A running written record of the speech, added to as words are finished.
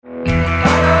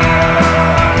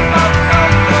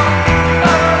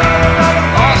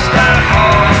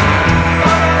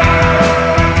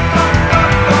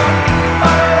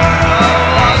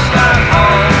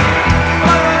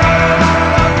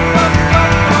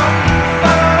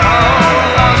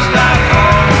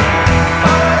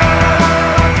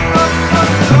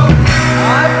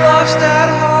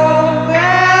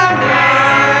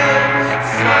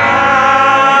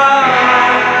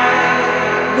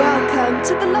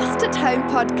Lost at Home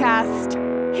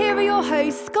podcast. Here are your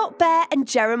hosts, Scott Bear and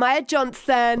Jeremiah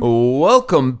Johnson.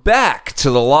 Welcome back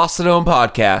to the Lost at Home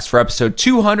podcast for episode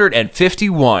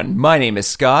 251. My name is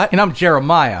Scott. And I'm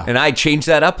Jeremiah. And I changed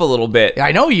that up a little bit.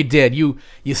 I know you did. You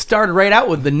started right out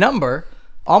with the number,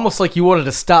 almost like you wanted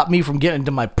to stop me from getting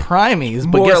into my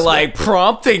primies. But More like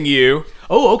prompting you.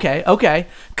 Oh, okay.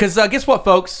 Because guess what,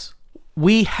 folks?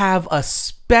 We have a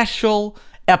special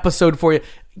episode for you.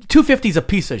 250 is a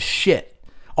piece of shit.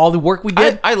 All the work we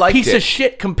did, I liked piece it. of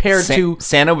shit compared to...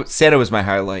 Santa was my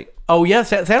highlight. Oh, yeah,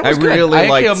 Santa was good. really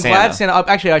liked I'm glad Santa.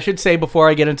 Actually, I should say before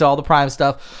I get into all the Prime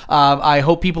stuff, I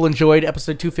hope people enjoyed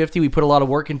episode 250. We put a lot of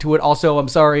work into it. Also, I'm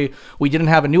sorry we didn't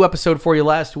have a new episode for you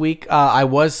last week. I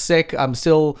was sick. I'm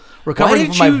still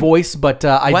recovering from my voice, but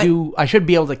I should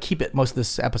be able to keep it most of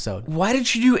this episode. Why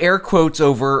did you do air quotes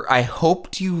over, I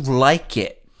hoped you like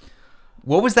it?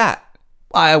 What was that?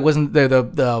 I wasn't there.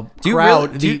 The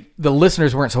crowd, the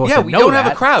listeners weren't supposed to know that. Yeah, we don't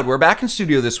have a crowd. We're back in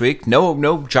studio this week.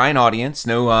 No giant audience.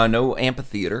 No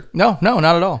amphitheater. No, not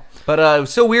at all. But it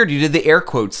was so weird. You did the air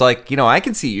quotes. Like, I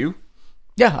can see you.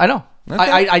 Yeah, I know. Okay.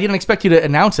 I didn't expect you to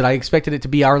announce it. I expected it to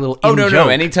be our little joke. No.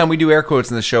 Anytime we do air quotes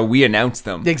in the show, we announce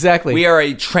them. Exactly. We are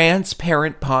a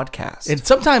transparent podcast. And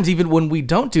sometimes even when we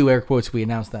don't do air quotes, we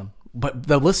announce them. But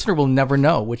the listener will never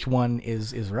know which one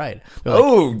is right.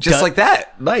 Like, just like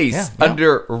that. Nice. Yeah.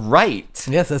 Under right.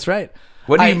 Yes, that's right.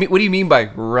 What do you mean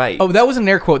by right? Oh, that was an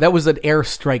air quote. That was an air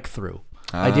strike through.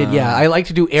 I did, yeah. I like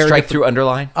to do air strike through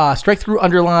underline. Strike through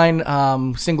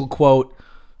underline, single quote,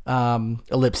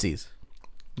 ellipses.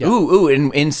 Yep. Ooh!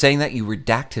 In saying that, you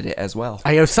redacted it as well.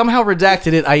 I somehow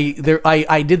redacted it.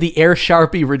 I did the air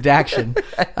Sharpie redaction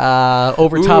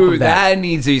over top of that. That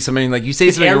needs to be something like you say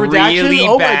something air really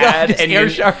oh bad, my God, and air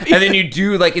Sharpie. And then you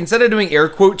do like instead of doing air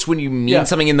quotes when you mean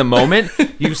something in the moment,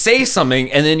 you say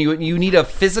something, and then you need a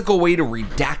physical way to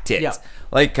redact it. Yeah.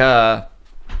 Like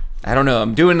I don't know.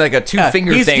 I'm doing like a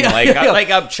two-finger thing, like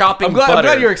I'm chopping butter. I'm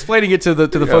glad you're explaining it to the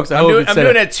folks at home. I'm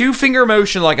doing a two-finger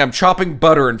motion like I'm chopping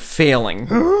butter and failing.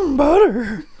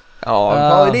 Butter. Oh,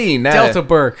 Pauline. Delta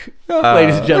Burke,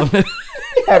 ladies and gentlemen.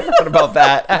 I forgot about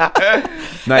that.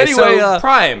 Nice. Anyway, so,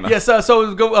 Prime. Yes, I'm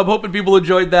hoping people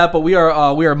enjoyed that, but we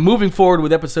are moving forward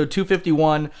with episode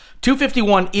 251.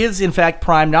 251 is, in fact,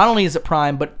 Prime. Not only is it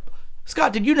Prime, but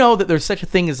Scott, did you know that there's such a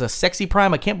thing as a sexy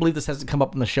prime? I can't believe this hasn't come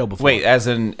up on the show before. Wait, as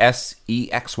in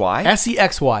S-E-X-Y?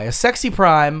 S-E-X-Y, a sexy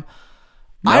prime.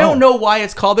 No. I don't know why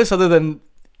it's called this other than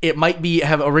it might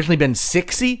have originally been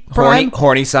sexy prime.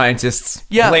 Horny scientists.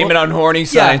 Yeah, Blame it on horny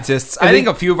scientists. And I think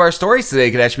a few of our stories today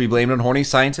could actually be blamed on horny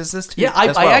scientists too. Yeah,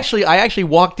 I actually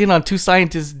walked in on two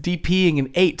scientists DPing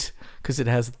an 8 because it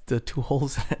has the 2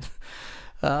 holes in it.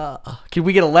 Can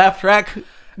we get a laugh track?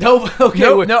 No,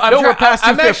 okay. We're past 250.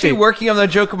 I'm actually working on the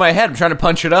joke in my head. I'm trying to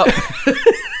punch it up.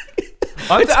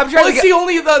 It's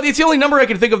the only number I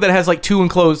can think of that has like 2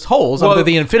 enclosed holes under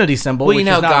the infinity symbol, which is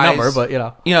not a number, but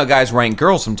You know, guys rank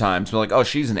girls sometimes. We're like, oh,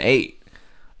 she's an 8.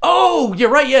 Oh, you're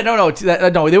right. Yeah, no,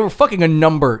 they were fucking a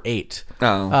number 8.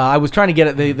 Oh. I was trying to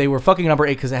get it. They were fucking a number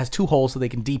 8 because it has 2 holes, so they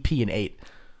can DP an 8.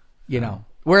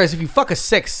 Whereas if you fuck a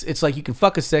 6, it's like you can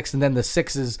fuck a 6, and then the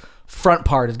 6's front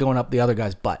part is going up the other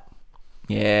guy's butt.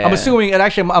 Yeah. I'm assuming, and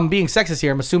actually I'm being sexist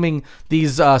here, I'm assuming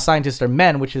these scientists are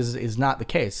men, which is not the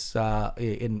case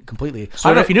completely. I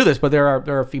don't know if you knew this, but there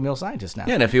are female scientists now.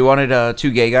 Yeah, and if you wanted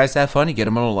 2 gay guys to have fun, you get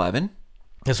them on 11.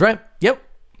 That's right. Yep.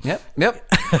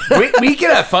 we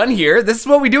can have fun here. This is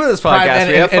what we do with this podcast.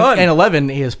 We have fun. And 11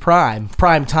 is prime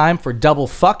time for double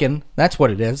fucking. That's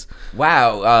what it is.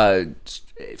 Wow.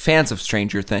 Fans of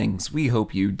Stranger Things, we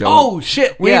hope you don't. Oh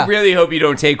shit! We really hope you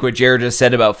don't take what Jared just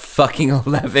said about fucking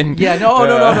 11. Yeah, no.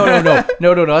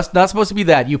 That's not supposed to be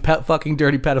that. You fucking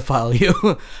dirty pedophile.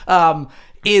 You.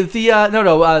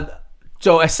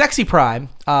 So a sexy prime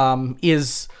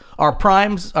is our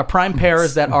prime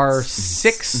pairs that are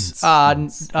 6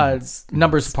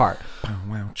 numbers apart.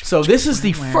 So this is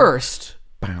the first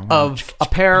of a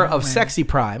pair of sexy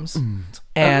primes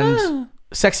and.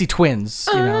 Sexy twins,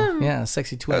 Yeah,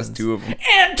 sexy twins. That's 2 of them.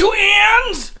 And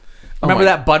twins! Remember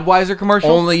that Budweiser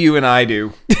commercial? Only you and I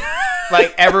do.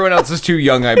 Like, everyone else is too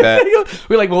young, I bet.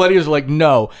 We're like, millennials are like,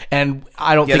 no. And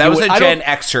I don't think that was a Gen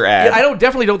Xer ad. Yeah, I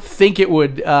definitely don't think it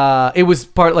would. It was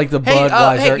part like the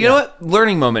Budweiser. Hey, you know what?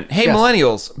 Learning moment. Hey,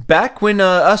 millennials. Back when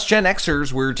us Gen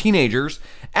Xers were teenagers,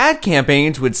 ad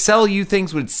campaigns would sell you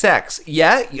things with sex.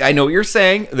 Yeah, I know what you're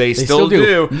saying. They still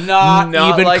do. Not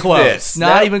even like close. This.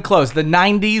 Not even close. The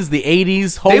 90s, the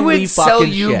 80s, holy they would sell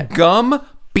fucking you shit. gum,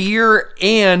 beer,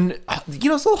 and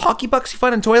those little hockey pucks you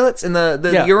find in toilets in the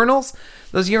urinals.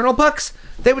 those urinal pucks,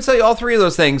 they would sell you all three of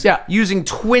those things using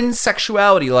twin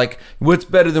sexuality. Like, what's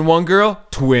better than one girl?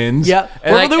 Twins. Yeah.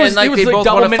 And there was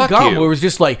double mint gum where it was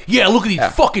just like, yeah, look at these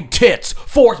fucking tits.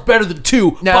 4's better than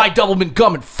 2. Buy double mint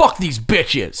gum and fuck these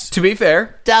bitches. To be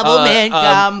fair, double mint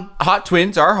gum. Hot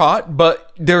twins are hot,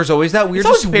 but there's always that weird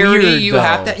disparity you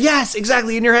have to. Yes,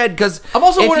 exactly, in your head. Because I'm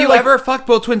also if you ever fuck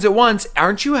both twins at once,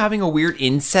 aren't you having a weird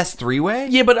incest three-way?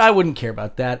 Yeah, but I wouldn't care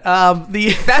about that.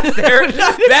 That's their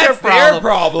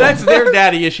problem. That's their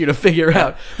daddy issue to figure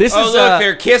out. This is look,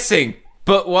 they're kissing.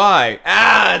 But why?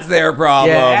 It's their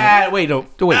problem. Yeah, wait.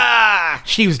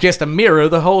 She was just a mirror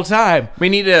the whole time. We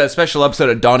need a special episode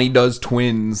of Donnie Does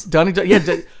Twins.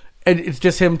 And it's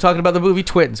just him talking about the movie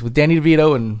Twins with Danny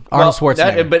DeVito and Arnold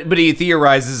Schwarzenegger. But he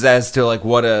theorizes as to like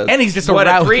what a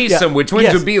threesome with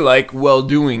twins would be like while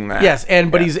doing that. Yes,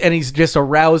 but he's just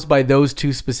aroused by those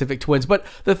two specific twins. But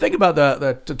the thing about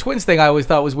the twins thing I always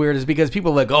thought was weird is because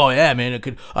people are like, oh yeah, man,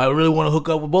 I really want to hook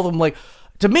up with both of them. Like,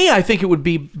 to me, I think it would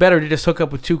be better to just hook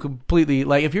up with two completely,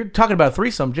 like, if you're talking about a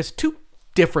threesome, just two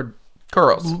different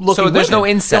girls. So there's no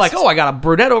incest. They're like, oh, I got a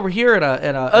brunette over here and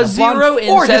a zero blonde,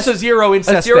 incest, or just a zero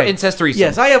incest. Incest threesome.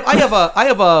 Yes, I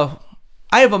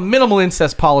have a minimal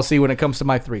incest policy when it comes to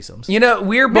my threesomes. You know,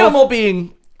 we're both minimal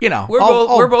being,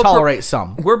 I'll tolerate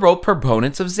some. We're both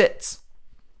proponents of zits.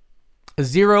 A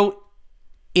zero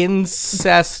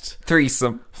incest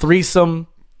threesome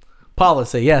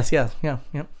policy. Yes.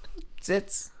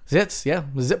 Zits, yeah,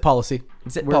 zit policy.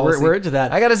 Policy. We're into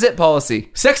that. I got a zit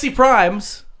policy. Sexy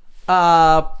primes,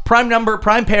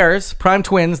 prime pairs, prime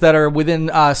twins that are within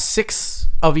 6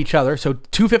 of each other. So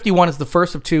 251 is the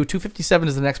first of 2. 257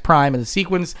 is the next prime in the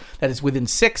sequence that is within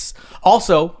 6.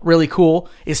 Also, really cool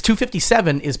is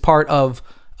 257 is part of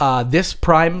this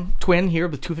prime twin here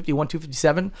with 251,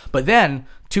 257. But then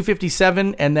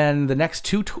 257 and then the next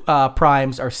 2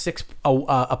 primes are 6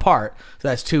 apart. So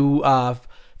that's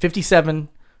 257,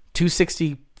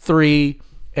 263,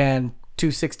 and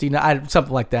 269,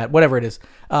 something like that. Whatever it is.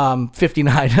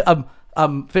 59,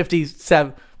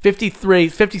 57, 53,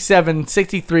 57,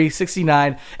 63,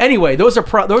 69. Anyway, those are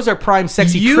prime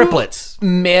sexy triplets. You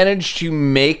managed to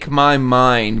make my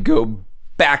mind go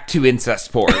back to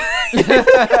incest porn.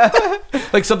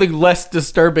 Like something less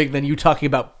disturbing than you talking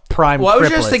about prime triplets. I was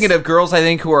just thinking of girls I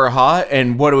think who are hot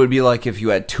and what it would be like if you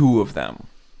had 2 of them.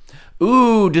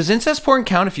 Ooh, does incest porn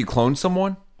count if you clone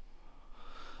someone?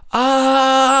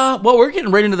 Well, we're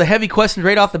getting right into the heavy questions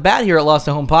right off the bat here at Lost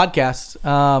at Home Podcast.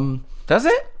 Does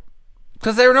it?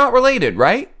 Because they're not related,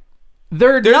 right?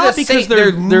 They're not because they're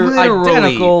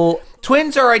identical.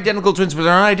 Twins are identical twins, but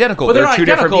they're not identical. But they're two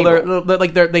different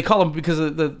people. They call them because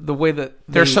of the way that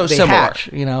they're so similar. Hatch,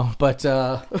 But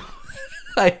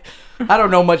I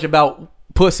don't know much about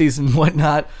pussies and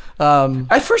whatnot.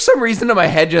 I, for some reason in my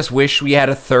head, just wish we had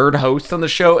a third host on the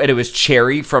show, and it was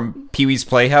Cherry from Pee-wee's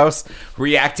Playhouse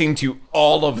reacting to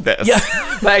all of this. Yeah.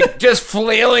 Like, just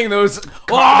flailing those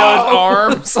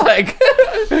arms. Like,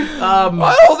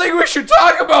 I don't think we should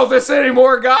talk about this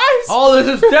anymore, guys. Oh, this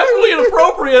is definitely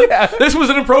inappropriate. Yeah. This was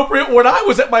inappropriate when I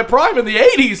was at my prime in the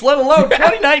 80s, let alone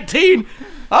 2019.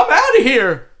 I'm out of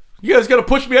here. You guys gotta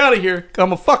push me out of here.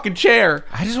 I'm a fucking chair.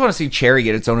 I just want to see Cherry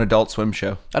get its own Adult Swim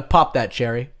show. I'd pop that,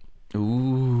 Cherry.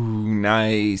 Ooh,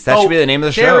 nice. That should be the name of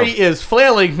the show. Cherry is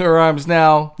flailing her arms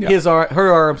now. Yep.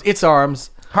 Her arms, its arms.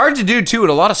 Hard to do, too, and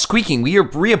a lot of squeaking. We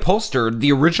reupholstered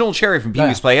the original Cherry from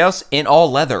Pee-wee's Playhouse in all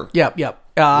leather. Yep.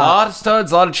 A lot of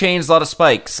studs, a lot of chains, a lot of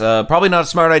spikes. Probably not a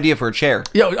smart idea for a chair.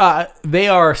 They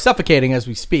are suffocating as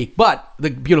we speak, but the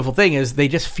beautiful thing is they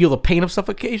just feel the pain of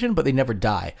suffocation, but they never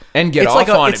die. And get off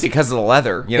on it because of the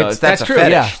leather. That's a true,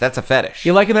 fetish. Yeah. That's a fetish.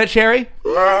 You liking that, Cherry?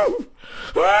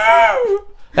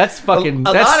 That's fucking...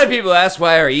 A lot of people ask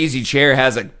why our easy chair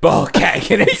has a ball gag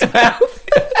in its mouth.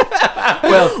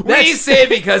 Well, we say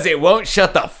because it won't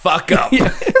shut the fuck up.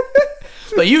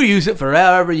 But you use it for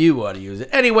however you want to use it.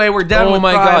 Anyway, we're done with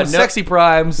primes, sexy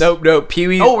primes. Nope.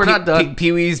 Pee-wee's. We're not done.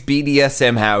 Pee-wee's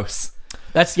BDSM house.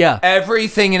 That's,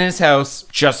 everything in his house,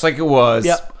 just like it was,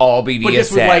 all BDSM. But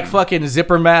just with, like, fucking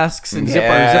zipper masks and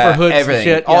zipper hoods everything.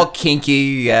 And shit. All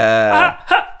kinky. I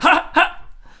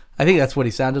think that's what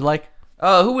he sounded like.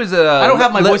 Who was it? I don't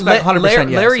have my voice back 100%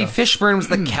 yet. Larry Fishburne's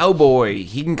the cowboy.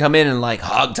 He can come in and, like,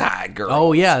 hog-tie girls.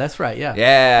 Oh, yeah, that's right, yeah.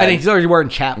 Yeah. And he's already wearing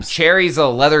chaps. Cherry's a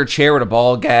leather chair with a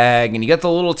ball gag, and you got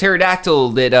the little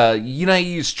pterodactyl that, you know how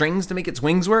you use strings to make its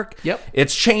wings work? Yep.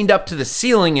 It's chained up to the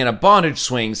ceiling in a bondage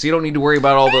swing, so you don't need to worry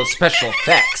about all those special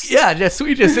effects. Yeah, just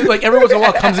like, every once in a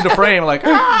while comes into frame, like,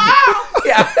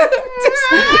 yeah.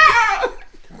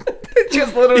 It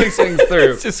just literally swings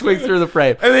through. It just swings through the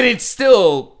frame. And then it's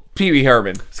still Pee Wee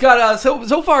Herman. Scott,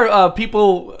 so far,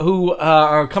 people who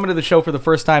are coming to the show for the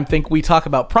first time think we talk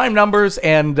about prime numbers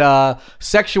and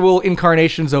sexual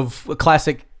incarnations of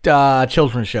classic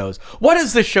children's shows. What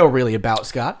is this show really about,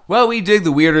 Scott? Well, we dig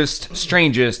the weirdest,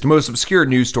 strangest, most obscure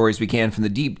news stories we can from the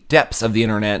deep depths of the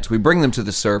internet. We bring them to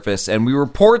the surface and we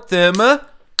report them.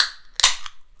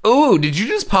 Ooh, did you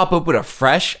just pop up with a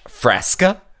fresh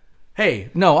Fresca? Hey,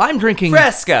 no, I'm drinking...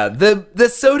 Fresca, the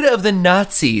soda of the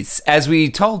Nazis, as we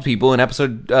told people in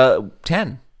episode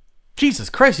 10. Jesus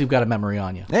Christ, you've got a memory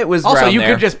on you. It was also, around you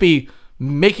there. could just be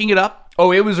making it up.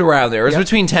 Oh, it was around there. It was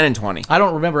between 10 and 20. I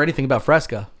don't remember anything about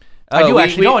Fresca. I Oh, do we-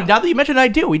 actually. we- No, now that you mentioned it, I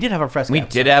do. We did have a Fresca. We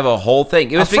episode. did have a whole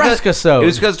thing. It was Fresca-sode. It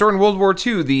was because during World War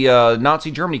II, the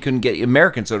Nazi Germany couldn't get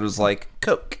American sodas like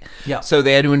Coke. Yeah. So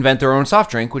they had to invent their own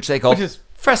soft drink, which they called Which is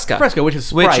Fresca. Fresca, which is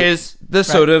Sprite. the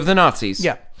soda of the Nazis.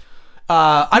 Yeah.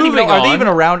 I don't even know. Moving Are they on. even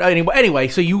around anyway?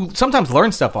 So you sometimes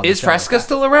learn stuff on. Is the show like Fresca that.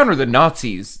 still around or the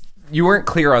Nazis? You weren't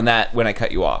clear on that when I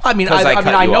cut you off. I mean, 'Cause cut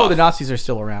I you know off. the Nazis are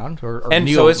still around, or And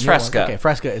new- so is new ones. Fresca. Okay,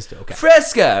 Fresca is still okay.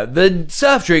 Fresca, the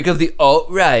soft drink of the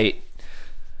alt-right.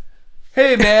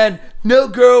 Hey man, no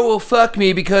girl will fuck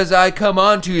me because I come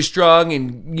on too strong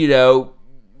and,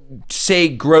 say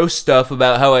gross stuff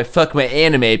about how I fuck my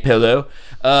anime pillow.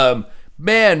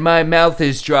 Man, my mouth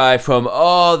is dry from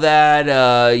all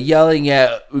that yelling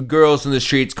at girls in the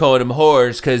streets, calling them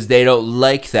whores because they don't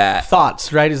like that.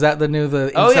 Thoughts, right? Is that the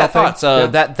incel Oh yeah, thing? thoughts. Yeah.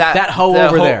 That hoe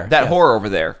over there. That Yes. whore over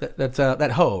there. That's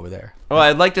that hoe over there. Well,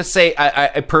 I'd like to say,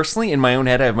 I personally, in my own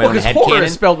head, I have my Well, own because head horror canon.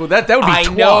 is spelled with that. That would be I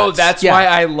twats. know, that's Yeah. why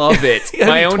I love it. It'd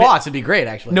My be own twats would be great,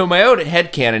 actually. No, my own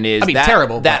headcanon is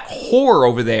terrible, that whore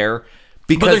over there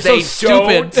but because they're they so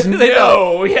don't stupid. They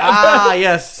know. Yeah. Ah,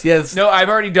 yes. No, I've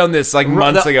already done this like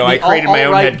months ago. I created my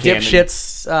own alt-right headcanon.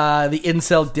 dipshits, the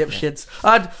incel dipshits.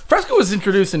 Fresco was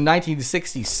introduced in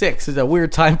 1966. It's a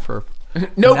weird time for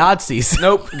Nope. Nazis.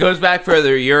 Nope, goes back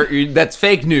further. You're that's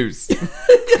fake news.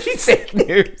 Fake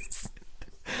news.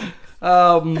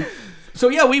 So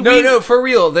yeah, we No, for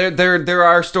real. There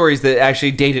are stories that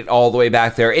actually date it all the way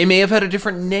back there. It may have had a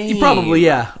different name. probably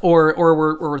yeah, or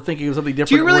we're thinking of something different.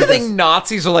 Do you really We're think just-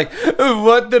 Nazis are like,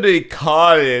 what do they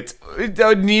call it?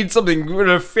 I need something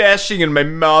refreshing in my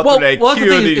mouth when I that's the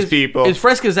kill thing these is, people. Is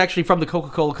Fresca is actually from the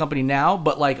Coca-Cola company now,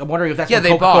 but like I'm wondering if that's when they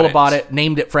Coca-Cola bought bought it. it,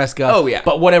 named it Fresca. Oh, yeah.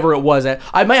 But whatever it was,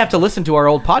 I might have to listen to our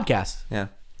old podcast. Yeah,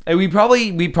 and we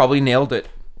probably nailed it.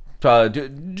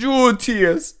 Jewel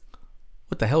tears.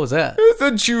 What the hell was that? It's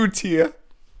a Jew tear.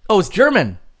 Oh, it's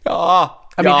German. Ah,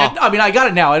 I mean, I got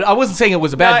it now. I wasn't saying it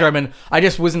was a bad No, German. I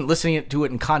just wasn't listening to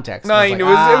it in context. no, I it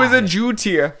like, was a Jew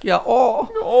tear. yeah. Oh,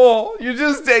 Oh, you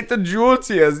just take the jewel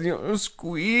tears and you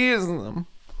squeeze them.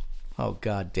 oh,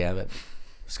 god damn it,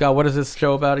 Scott. What is this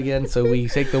show about again? So we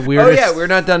take the Oh weirdest. yeah, we're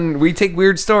not done. We take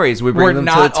weird stories. We bring We're them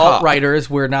to the not top. alt-righters.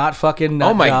 We're not fucking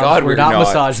nut Oh my jobs. God, we're we're not not.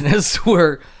 misogynists.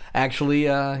 We're actually,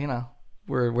 we're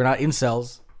not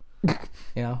incels.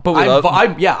 But we love-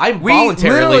 I'm We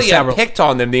voluntarily literally have celibate. picked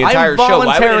on them the entire I'm show. Why would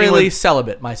voluntarily anyone-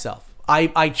 celibate myself.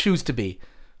 I choose to be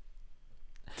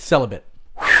celibate.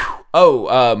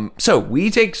 So we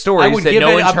take I stories would that give no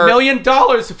it one's $1 heard. million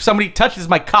if somebody touches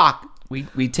my cock.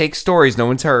 We take stories no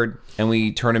one's heard, and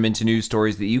we turn them into news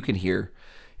stories that you can hear,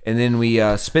 and then we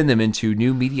spin them into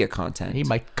new media content. Need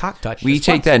my cock touched. We It's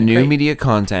take fun. that new Great. media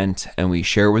content and we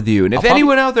share it with you. And if probably-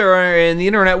 anyone out there in the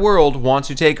internet world wants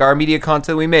to take our media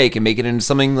content we make and make it into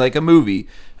something like a movie,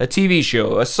 a TV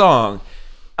show, a song,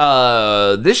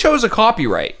 this show is a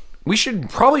copyright. We should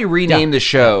probably rename Yeah. the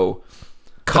show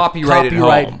Copyright at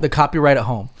Home. The copyright at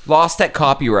home. Lost at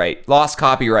copyright. Lost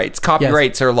copyrights.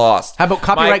 Copyrights are lost. How about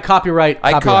copyright, copyright,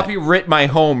 I copyright? copyright my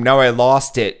home. Now I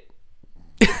lost it.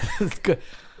 It's good.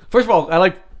 First of all, I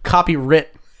like copyright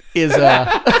is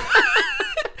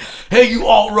hey, you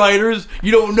alt-righters,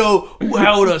 you don't know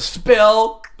how to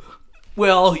spell?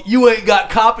 Well, you ain't got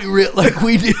copyright like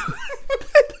we do.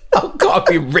 I'll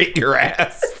copyright your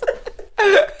ass.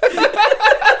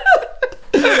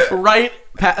 Right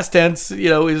past tense,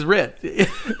 is writ.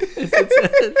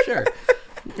 Sure.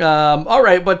 All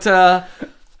right, but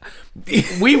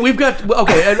we've got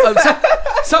okay.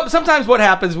 Sometimes what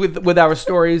happens with our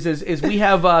stories is we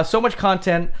have so much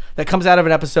content that comes out of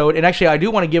an episode, and actually I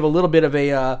do want to give a little bit of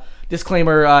a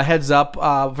disclaimer, heads up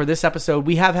for this episode.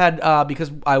 We have had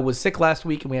because I was sick last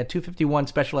week and we had 251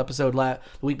 special episode the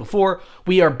week before.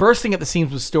 We are bursting at the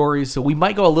seams with stories, so we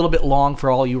might go a little bit long for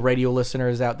all you radio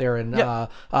listeners out there in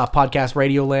podcast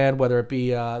radio land, whether it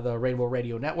be the Rainbow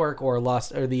Radio Network or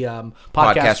the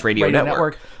Podcast Radio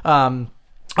Network.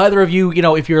 Either of you,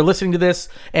 if you're listening to this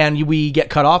and we get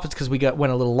cut off, it's because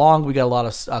went a little long. We got a lot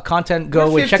of content.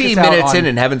 Go and check us out. 15 minutes in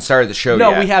and haven't started the show yet.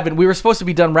 No, we haven't. We were supposed to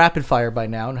be done rapid fire by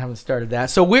now and haven't started that.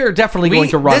 So we're definitely going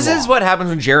to run This is what happens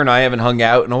when Jared and I haven't hung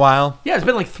out in a while. Yeah, it's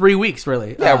been like 3 weeks,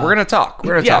 really. Yeah, we're going to talk.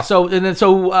 We're going to Yeah,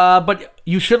 talk. but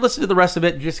you should listen to the rest of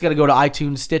it. You just got to go to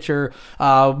iTunes, Stitcher,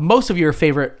 most of your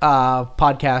favorite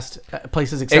podcast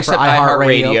places except for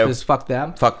iHeartRadio, because fuck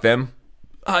them. Fuck them.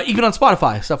 Even on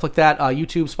Spotify, stuff like that,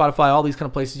 YouTube, Spotify, all these kind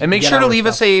of places. And make sure to leave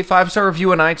us a 5-star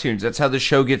review on iTunes. That's how the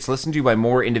show gets listened to by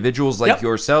more individuals like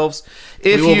yourselves.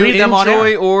 If will you read them on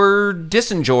enjoy air. or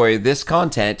disenjoy this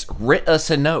content, write us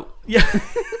a note. Yeah,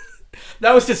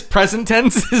 that was just present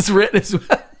tense is written as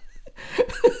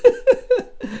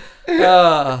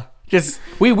well. Because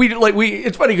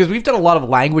it's funny because we've done a lot of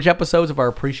language episodes of our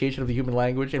appreciation of the human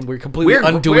language, and we're completely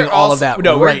undoing all of that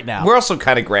right now. We're also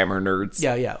kind of grammar nerds.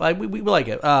 Yeah. We like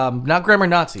it. Not grammar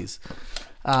Nazis.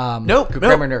 Nope.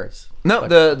 Grammar nerds. No,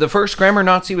 the first grammar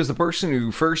Nazi was the person who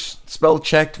first spell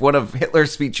checked one of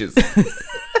Hitler's speeches.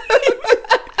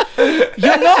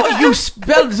 You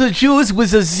spelled the Jews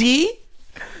with a Z?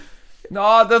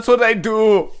 No, that's what I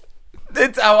do.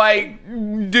 That's how I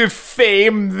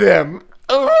defame them.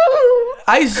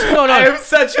 I am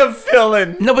such a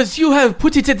villain. No, but you have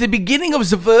put it at the beginning of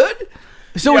the word.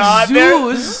 So it's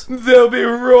Jews. They'll be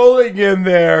rolling in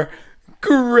their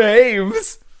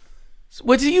graves.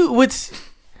 What's...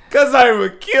 Because I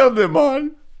would kill them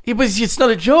on. It's not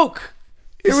a joke.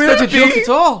 It's will not a be. joke at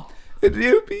all. It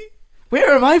will be.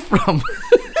 Where am I from?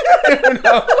 I don't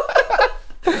know.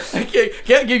 I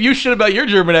can't give you shit about your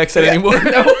German accent anymore.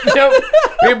 No.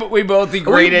 We both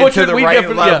degraded to the right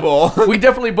level. Yeah. We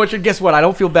definitely butchered. Guess what? I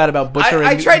don't feel bad about butchering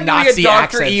I tried Nazi doing a Dr.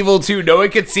 accent. Evil too. No one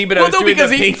could see, but I was doing the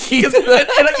pinkies. Because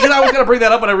I was going to bring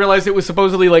that up, and I realized it was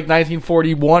supposedly like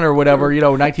 1941 or whatever,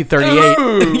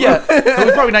 1938. Yeah, it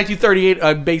was probably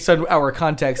 1938 based on our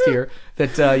context here,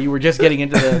 that you were just getting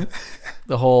into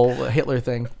the whole Hitler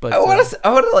thing. But I want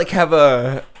to like have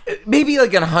a... Maybe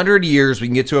like in 100 years we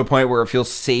can get to a point where it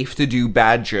feels safe to do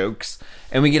bad jokes,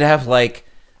 and we can have like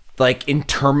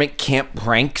internment camp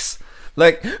pranks,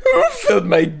 like who filled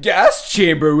my gas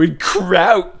chamber with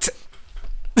kraut?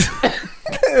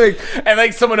 and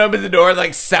like someone opens the door,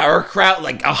 like sauerkraut,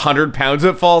 like 100 pounds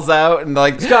it falls out, and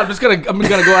like Scott, I'm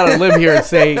gonna go out on a limb here and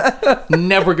say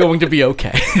never going to be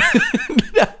okay.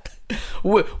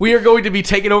 We are going to be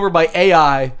taken over by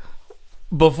AI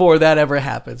before that ever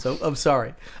happens. So I'm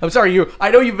sorry.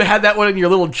 I know you've had that one in your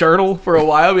little journal for a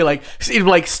while. Be like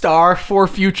star for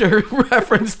future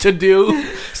reference to do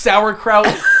sauerkraut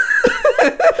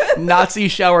Nazi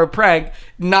shower prank.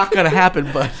 Not gonna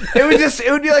happen, but it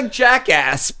would be like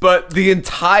Jackass, but the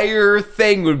entire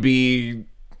thing would be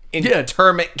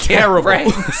internment camp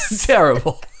pranks.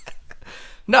 Terrible.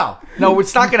 No,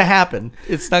 it's not gonna happen.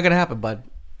 It's not gonna happen, bud.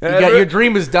 Your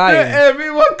dream is dying.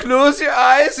 Everyone close your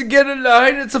eyes and get in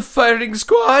line. It's a fighting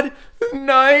squad.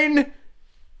 9, 9.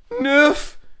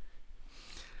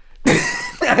 I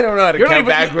don't know how to count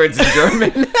backwards in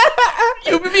German.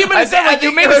 You made it sound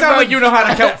like you know how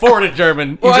to count forward in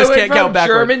German. You just can't count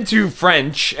backwards. German to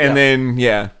French, and then,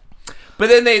 But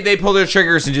then they pull their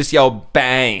triggers and just yell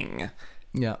bang.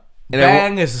 Yeah.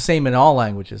 Bang is the same in all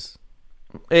languages.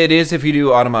 It is if you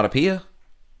do onomatopoeia.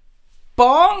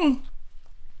 Bong?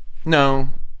 No,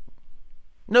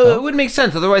 it would make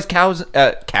sense. Otherwise, cats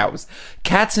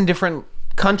in different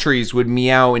countries would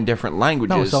meow in different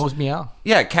languages. No, it's always meow.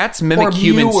 Yeah, cats mimic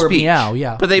human speech. Or meow,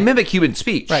 yeah. But they mimic human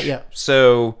speech. Right, yeah.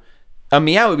 So a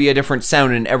meow would be a different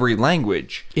sound in every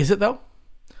language. Is it, though?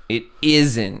 It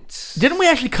isn't. Didn't we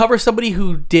actually cover somebody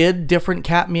who did different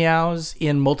cat meows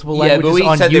in multiple languages on YouTube? Yeah,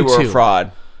 but we said they were a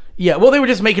fraud. Yeah, well, they were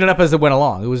just making it up as they went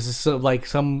along. It was just like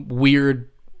some weird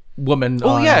woman.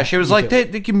 Oh yeah, she was YouTube. like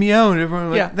they can meow, and everyone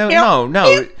was like, yeah.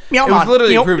 no, it was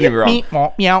literally proving me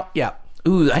wrong. Meow. Yeah.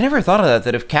 Ooh, I never thought of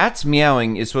that if cats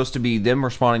meowing is supposed to be them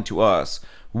responding to us,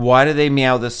 why do they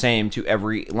meow the same to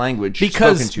every language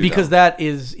spoken to because them? that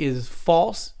is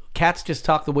false. Cats just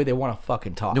talk the way they want to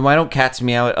fucking talk. Then why don't cats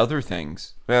meow at other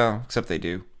things? Well, except they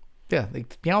do. Yeah, they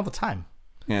meow all the time.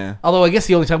 Yeah. Although I guess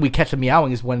the only time we catch them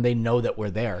meowing is when they know that we're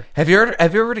there. Have you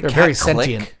ever heard a cat very click?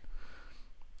 sentient.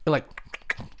 They're like,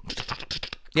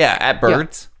 yeah, at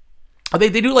birds. Yeah.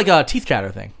 They do like a teeth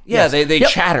chatter thing. Yeah, yes. they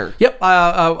chatter. Yep.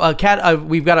 A cat.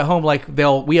 We've got a home like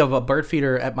we have a bird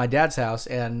feeder at my dad's house,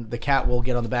 and the cat will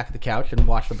get on the back of the couch and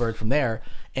watch the bird from there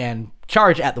and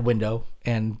charge at the window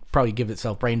and probably give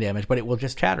itself brain damage, but it will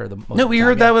just chatter the most of the time. We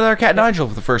heard that with our cat Nigel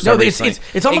for the first time. It's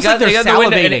almost like they're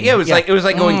salivating. It was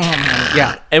like going.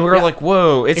 Yeah. And we were Yeah. like,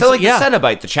 whoa. It's It's- like yeah. the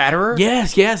Cenobite, the Chatterer.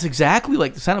 Yes, exactly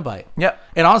like the Cenobite. Yeah.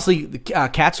 And honestly, the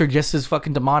cats are just as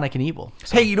fucking demonic and evil.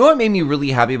 So- Hey, you know what made me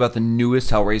really happy about the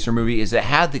newest Hellraiser movie is it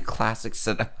had the classic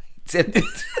Cenobites in it.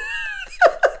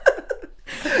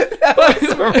 That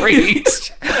was a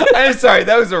reach. I'm sorry,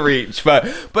 that was a reach, but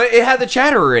it had the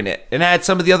Chatterer in it, and it had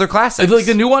some of the other classics, like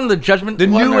the new one, the Judgment, The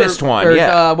one, newest one, or,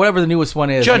 yeah. whatever the newest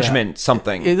one is, Judgment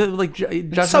something. Yeah. Is it like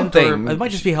Judgment? Something. Or, it might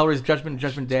just be Hellraiser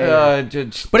Judgment Day. But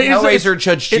it is- Hellraiser, it's-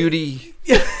 Judge Judy.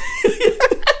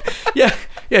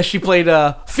 Yeah, she played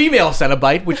female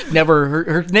Cenobite, which never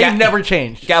her name never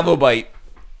changed. Gavelbite.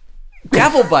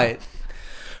 Gavelbite.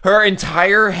 Her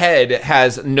entire head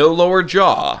has no lower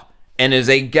jaw and is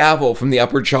a gavel from the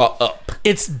upper jaw up.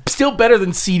 It's still better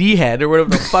than CD Head or whatever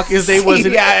the fuck his name was.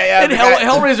 In Yeah,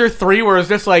 Hellraiser 3, where it's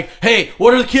just like, hey,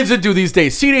 what are the kids that do these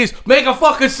days? CDs, make a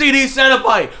fucking CD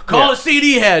Cenobite. Call it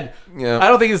CD Head. Yeah. I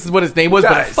don't think this is what his name was,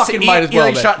 but it fucking might as well.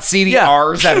 He like shot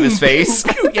CDRs out of his face.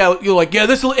 Yeah, you're like, yeah,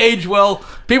 this will age well.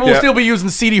 People will Yeah. still be using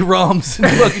CD-ROMs in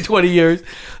fucking 20 years.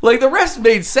 Like, the rest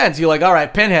made sense. You're like, all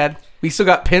right, Pinhead. We still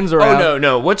got pins around. Oh,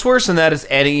 no. What's worse than that is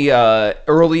any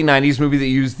early 90s movie that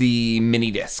used the mini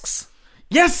discs.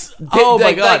 Yes. Oh,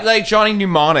 my God. Like Johnny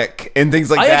Mnemonic and things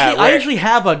like that. I actually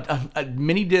have a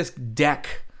mini disc deck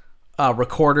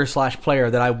recorder /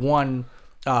 player that I won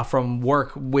from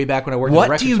work way back when I worked at a What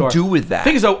record do you store. do with that?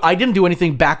 Thing is, though, I didn't do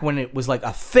anything back when it was like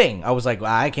a thing. I was like,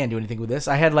 well, I can't do anything with this.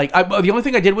 I had like the only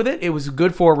thing I did with it was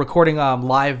good for recording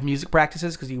live music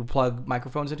practices because you plug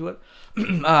microphones into it,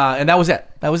 and that was it.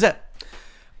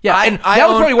 Yeah, and that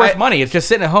was probably worth money. It's just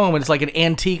sitting at home and it's like an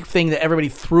antique thing that everybody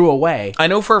threw away. I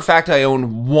know for a fact I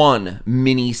own one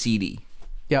mini CD.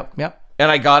 Yep.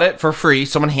 And I got it for free.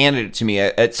 Someone handed it to me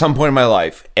at some point in my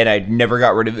life, and I never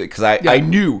got rid of it because I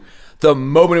knew the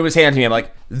moment it was handed to me, I'm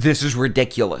like, this is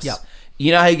ridiculous. Yep.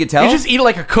 You know how you could tell? You just eat it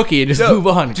like a cookie and just move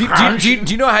on. Do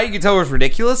you know how you could tell it was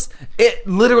ridiculous? It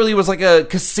literally was like a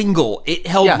single. It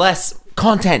held less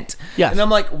content. Yes. And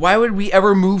I'm like, why would we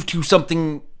ever move to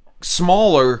something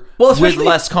smaller with especially-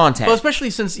 less content? Well, especially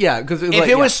since, because if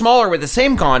it was smaller with the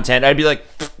same content, I'd be like,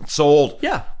 sold.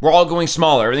 Yeah. We're all going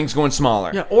smaller. Everything's going smaller.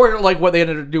 Yeah, or like what they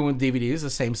ended up doing with DVDs, the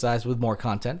same size with more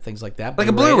content, things like that. Like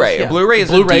a Blu-rays, Blu-ray. A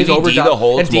Blu-ray is a DVD that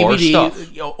holds and more DVD,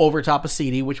 stuff. Over top a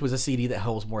CD, which was a CD that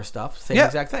holds more stuff. Same Yeah.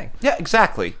 exact thing. Yeah,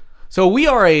 exactly. So we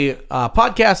are a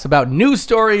podcast about news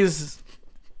stories,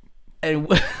 and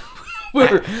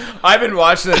I've been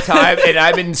watching the time, and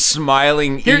I've been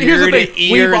smiling here's ear the thing. to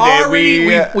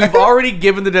ear. We've already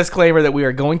given the disclaimer that we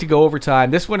are going to go over time.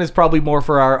 This one is probably more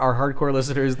for our hardcore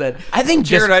listeners. That I think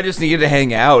Jared and I just needed to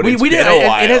hang out. we It's did. been a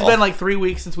while. It has been like 3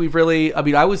 weeks since we've really. I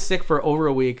mean, I was sick for over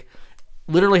a week.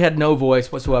 Literally had no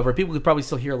voice whatsoever. People could probably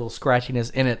still hear a little scratchiness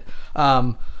in it.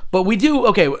 But we do,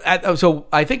 okay, so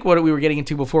I think what we were getting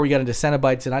into before we got into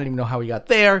Cenobites, and I didn't even know how we got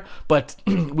there, but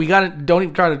we got it, don't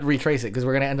even try to retrace it, because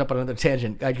we're going to end up on another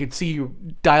tangent. I could see you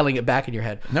dialing it back in your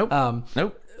head. Nope.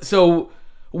 Nope. So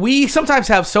we sometimes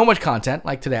have so much content,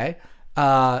 like today,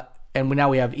 and now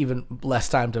we have even less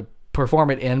time to perform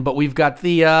it in, but we've got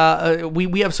the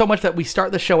we have so much that we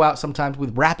start the show out sometimes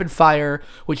with rapid fire,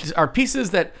 which is our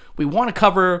pieces that we want to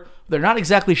cover. They're not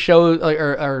exactly shows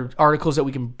or articles that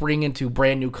we can bring into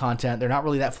brand new content. They're not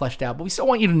really that fleshed out, but we still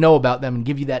want you to know about them and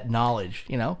give you that knowledge,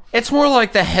 you know? It's more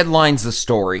like the headlines, the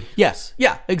story. Yes.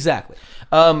 Yeah, exactly.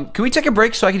 Can we take a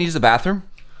break so I can use the bathroom?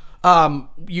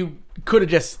 You could have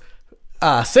just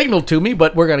signaled to me,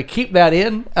 but we're going to keep that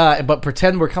in, but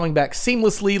pretend we're coming back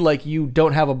seamlessly like you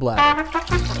don't have a bladder.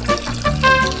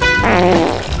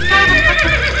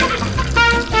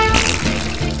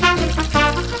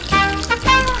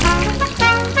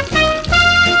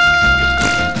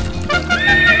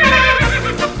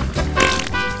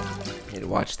 Hey, to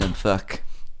watch them fuck.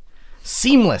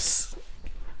 Seamless.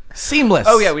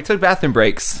 Oh yeah, we took bathroom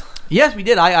breaks. Yes, we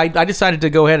did. I decided to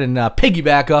go ahead and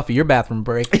piggyback off of your bathroom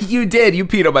break. You did. You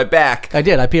peed on my back. I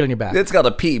did. I peed on your back. It's called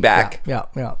a pee back. Yeah.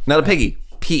 Not a piggy.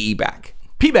 Pee back.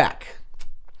 Pee back.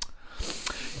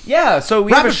 Yeah, so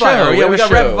we have a Rapid show. fire. Yeah, we got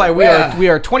rapid fire. Yeah. We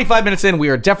are 25 minutes in. We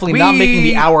are definitely not making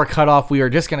the hour cutoff. We are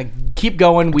just going to keep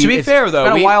going. To be fair, though,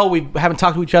 it's been a while. We haven't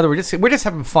talked to each other. We're just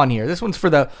having fun here. This one's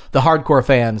for the hardcore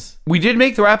fans. We did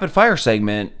make the rapid fire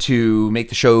segment to make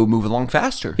the show move along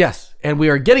faster. Yes, and we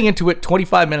are getting into it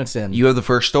 25 minutes in. You have the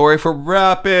first story for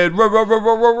rapid fire.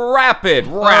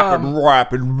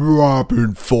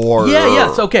 Yeah,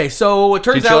 yes. Okay, so it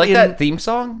turns Did you out like that theme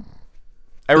song?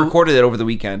 I recorded it over the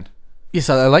weekend. Yes,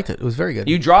 I liked it. It was very good.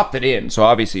 You dropped it in, so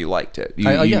obviously you liked it.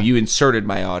 Yeah. You inserted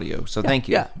my audio, so thank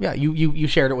you. Yeah. You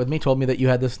shared it with me. Told me that you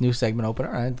had this new segment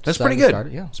opener. That's pretty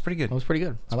good. Yeah, It's pretty good. it was pretty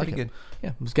good. I like pretty it. good.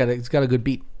 Yeah, it's got a good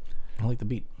beat. I like the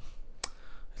beat.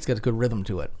 It's got a good rhythm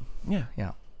to it. Yeah.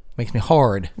 Yeah. Makes me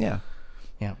hard. Yeah.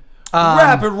 Yeah.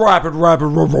 Rapid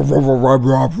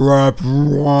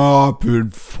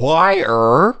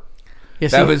fire. Yeah,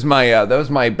 That was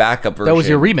my backup version. that was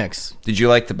your remix. Did you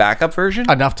like the backup version?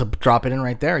 Enough to drop it in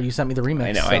right there. You sent me the remix.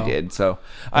 I know, I did. So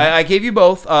I gave you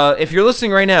both. If you're listening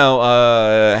right now,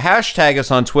 hashtag us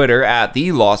on Twitter at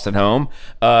the Lost at Home.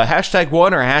 Hashtag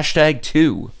 1 or hashtag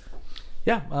 2.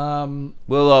 Yeah.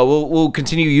 We'll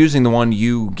continue using the one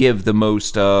you give the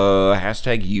most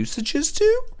hashtag usages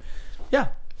to. Yeah.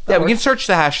 Yeah, we can search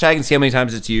the hashtag and see how many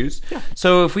times it's used. Yeah.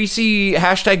 So if we see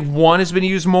hashtag 1 has been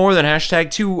used more than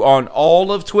hashtag 2 on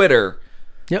all of Twitter.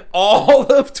 Yep. All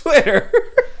of Twitter.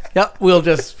 Yep. We'll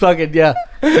just fucking, yeah.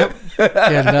 Yep.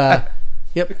 And,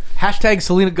 yep. Hashtag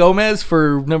Selena Gomez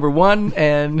for number 1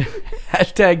 and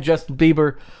hashtag Justin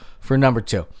Bieber for number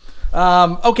 2.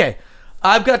 Okay.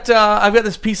 I've got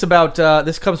this piece about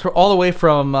this comes from all the way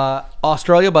from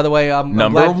Australia. By the way, I'm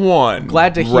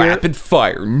glad to hear rapid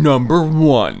fire number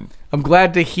 1. I'm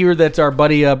glad to hear that our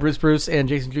buddy Bruce and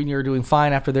Jason Jr. are doing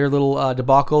fine after their little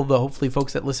debacle. Hopefully,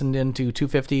 folks that listened in to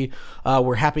 250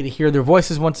 were happy to hear their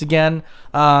voices once again.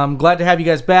 Glad to have you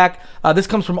guys back. This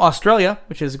comes from Australia,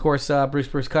 which is of course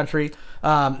Bruce country.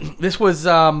 This was.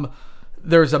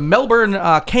 There's a Melbourne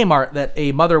Kmart that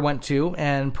a mother went to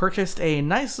and purchased a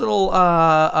nice little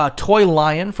toy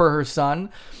lion for her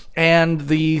son. And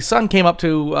the son came up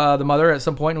to the mother at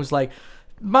some point and was like,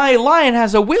 "My lion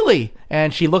has a willy."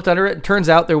 And she looked under it. And turns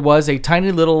out there was a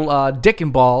tiny little dick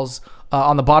and balls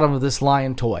on the bottom of this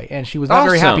lion toy. And she was not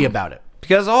very happy about it.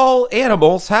 Because all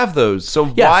animals have those, so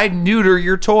why neuter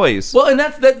your toys? Well, and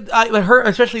her,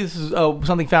 especially this is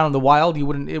something found in the wild. You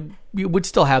would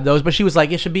still have those, but she was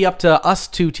like, it should be up to us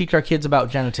to teach our kids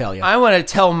about genitalia. I want to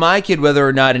tell my kid whether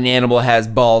or not an animal has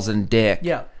balls and dick.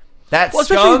 Yeah. That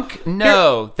skunk?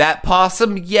 No. That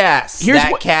possum? Yes.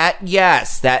 Cat?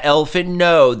 Yes. That elephant?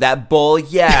 No. That bull?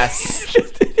 Yes.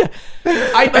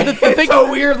 It's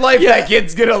a weird life that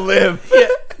kid's gonna live. Yeah.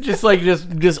 Just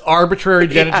arbitrary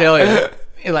genitalia.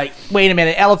 You're like, wait a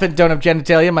minute, elephants don't have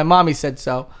genitalia. My mommy said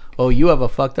so. Oh, you have a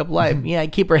fucked up life. Yeah, I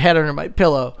keep her head under my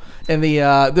pillow. And the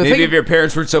maybe thing, if your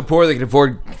parents weren't so poor, they could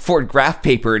afford graph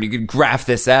paper, and you could graph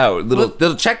this out.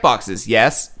 Little check boxes.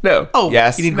 Yes. No. Oh,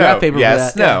 yes. You need graph paper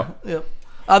yes, for that. No. Yeah.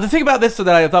 The thing about this that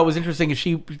I thought was interesting is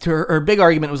her big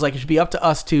argument was like, it should be up to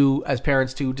us to, as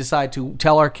parents, to decide to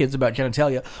tell our kids about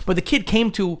genitalia. But the kid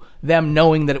came to them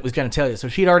knowing that it was genitalia, so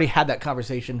she'd already had that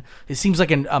conversation. It seems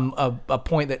like a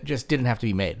point that just didn't have to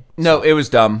be made. No, it was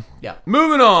dumb. Yeah.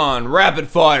 Moving on. Rapid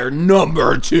fire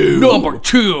number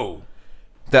 2.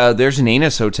 There's an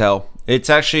anus hotel.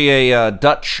 It's actually a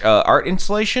Dutch art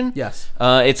installation. Yes.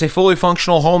 It's a fully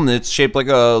functional home that's shaped like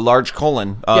a large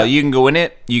colon. You can go in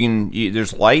it.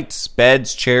 There's lights,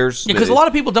 beds, chairs. Yeah, because a lot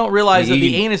of people don't realize that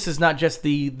the anus is not just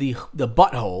the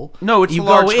butthole. No, it's you a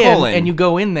large colon. And you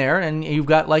go in there and you've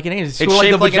got like an anus. It's like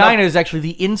the like vagina is actually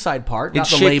the inside part, not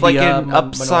it's the labia. It's shaped like an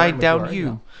upside down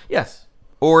U. Yes.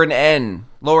 Or an N,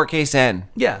 lowercase n.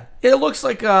 Yeah. It looks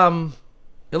like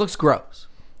it looks gross.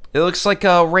 It looks like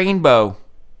a rainbow.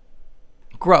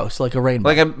 Gross, like a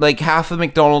rainbow. Like half the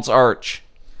McDonald's arch.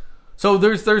 So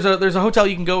there's a hotel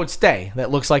you can go and stay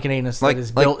that looks like an anus, that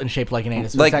is built and shaped like an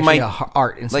anus. It's actually a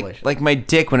art installation. Like my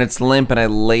dick when it's limp and I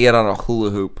lay it on a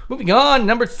hula hoop. Moving on,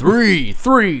 number 3.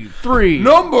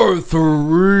 Number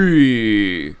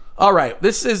 3. All right,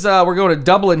 this is we're going to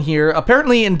Dublin here.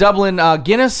 Apparently in Dublin,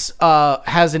 Guinness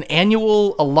has an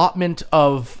annual allotment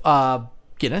of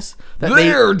Guinness that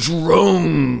they're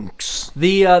drunks.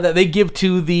 That they give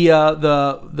to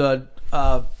the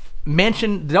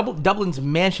mansion, Dublin's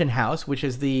Mansion House, which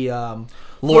is the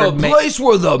place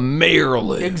where the mayor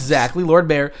lives. Exactly, Lord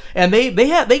Mayor, and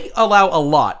they allow a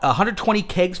lot, 120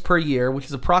 kegs per year, which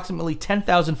is approximately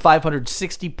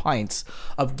 10,560 pints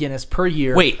of Guinness per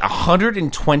year. Wait,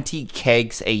 120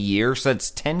 kegs a year? So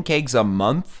that's 10 kegs a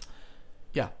month?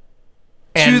 Yeah.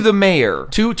 To the mayor.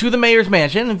 To the mayor's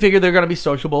mansion, and figure they're going to be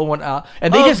sociable and whatnot.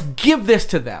 And they just give this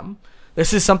to them.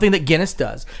 This is something that Guinness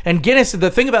does. And Guinness, the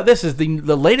thing about this is the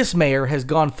latest mayor has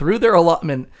gone through their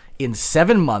allotment in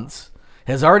 7 months,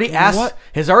 has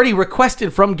already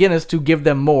requested from Guinness to give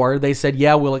them more. They said,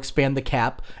 yeah, we'll expand the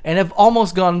cap, and have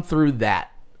almost gone through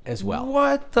that as well.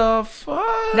 What the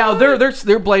fuck? Now,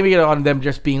 they're blaming it on them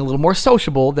just being a little more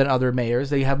sociable than other mayors.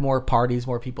 They have more parties,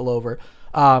 more people over.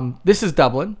 This is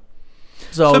Dublin.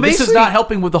 So this is not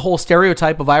helping with the whole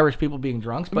stereotype of Irish people being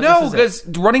drunks. But no, because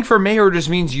running for mayor just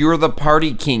means you're the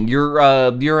party king. You're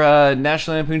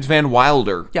National Lampoon's Van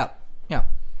Wilder. Yeah.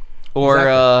 Or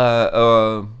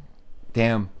exactly.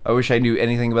 Damn, I wish I knew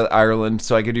anything about Ireland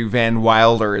so I could do Van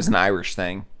Wilder as an Irish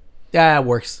thing. Yeah, it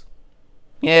works.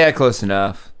 Yeah, close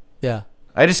enough. Yeah.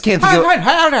 I just can't think of... All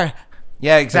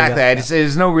Yeah, exactly.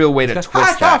 There's no real way to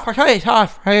twist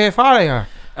that.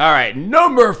 All right,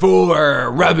 number 4,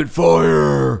 Rapid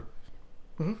Fire.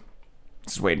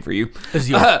 Just waiting for you. This is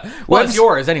yours. Well, it's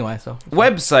yours anyway. So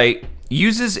website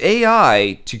uses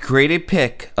AI to create a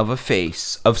pic of a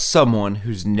face of someone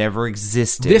who's never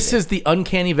existed. This is the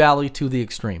uncanny valley to the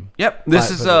extreme. Yep. This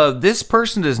is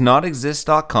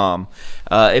thispersondoesnotexist.com.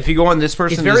 If you go on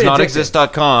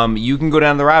thispersondoesnotexist.com, you can go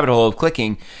down the rabbit hole of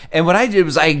clicking. And what I did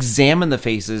was I examined the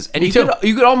faces, and you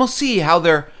could almost see how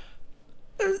they're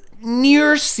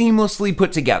near seamlessly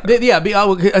put together. Essentially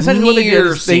what they did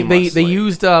is they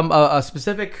used a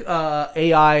specific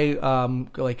AI,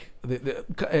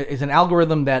 it's an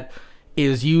algorithm that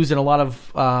is used in a lot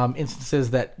of instances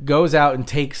that goes out and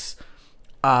takes,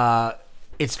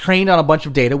 it's trained on a bunch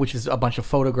of data, which is a bunch of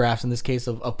photographs, in this case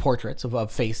of portraits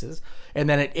of faces, and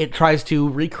then it tries to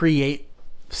recreate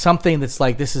something that's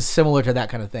like, this is similar to that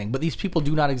kind of thing. But these people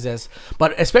do not exist,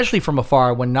 but especially from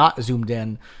afar, when not zoomed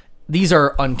in, these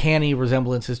are uncanny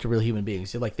resemblances to real human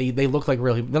beings. Like they look like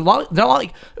real human. They're not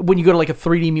like when you go to like a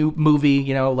 3D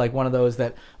movie, like one of those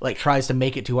that like tries to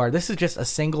make it too hard. This is just a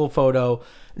single photo.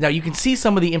 Now you can see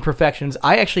some of the imperfections.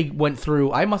 I actually went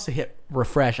through. I must have hit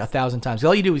refresh 1,000 times.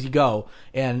 All you do is you go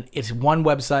and it's one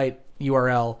website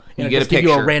URL and it just gives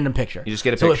you a random picture. You just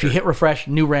get a picture. So if you hit refresh,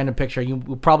 new random picture, you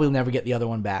will probably never get the other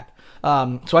one back.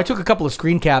 So I took a couple of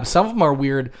screen caps. Some of them are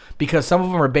weird because some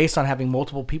of them are based on having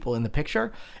multiple people in the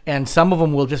picture, and some of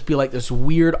them will just be like this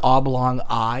weird oblong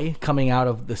eye coming out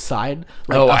of the side.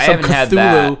 Like, I haven't had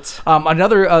that.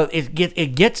 Another,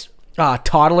 it gets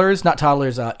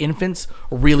infants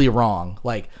really wrong.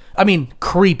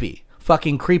 Creepy.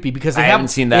 Fucking creepy because they haven't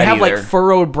seen that they have either. Like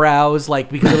furrowed brows, like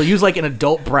because they'll use like an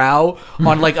adult brow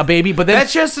on like a baby, but then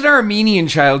that's just an Armenian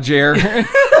child, Jer.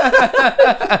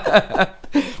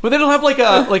 But then it'll have like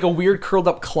a weird curled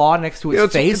up claw next to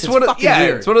its face. It's fucking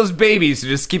weird. It's one of those babies who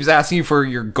just keeps asking you for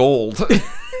your gold.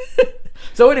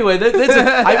 So anyway,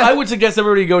 I would suggest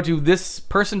everybody go to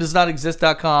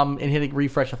thispersondoesnotexist.com and hitting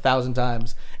refresh 1,000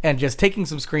 times and just taking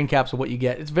some screen caps of what you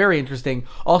get. It's very interesting,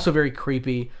 also very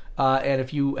creepy. And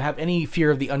if you have any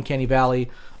fear of the uncanny valley,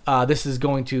 this is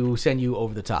going to send you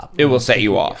over the top. It will set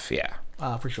you off, yeah.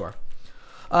 For sure.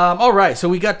 All right, so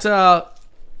we got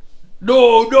number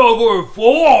 4.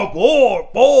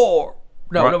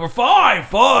 No, Right. number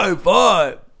 5.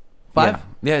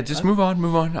 Yeah, just move on. I'm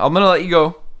going to let you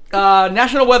go.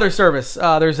 National Weather Service.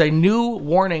 There's a new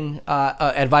warning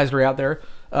advisory out there.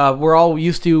 We're all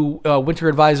used to winter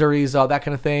advisories, that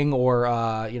kind of thing, or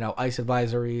ice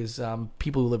advisories.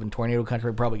 People who live in tornado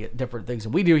country probably get different things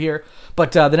than we do here.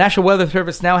 But the National Weather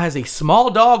Service now has a small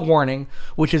dog warning,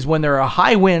 which is when there are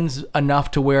high winds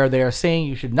enough to where they are saying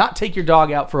you should not take your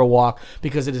dog out for a walk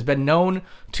because it has been known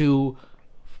to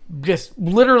just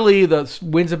literally the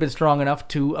winds have been strong enough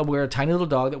to where a tiny little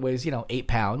dog that weighs 8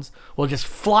 pounds will just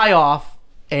fly off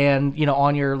and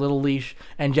on your little leash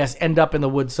and just end up in the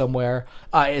woods somewhere.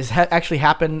 It's actually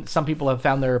happened. Some people have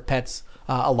found their pets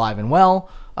alive and well,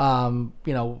 hundreds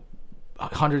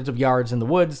of yards in the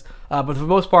woods. But for the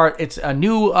most part, it's a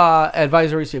new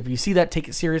advisory. So if you see that, take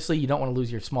it seriously. You don't want to lose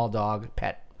your small dog,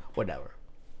 pet, whatever.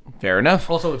 Fair enough.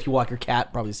 Also, if you walk your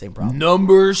cat, probably the same problem.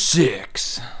 Number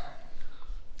 6.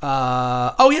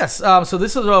 So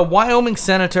this is a Wyoming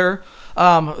senator.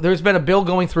 There's been a bill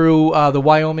going through the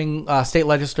Wyoming state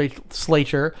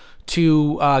legislature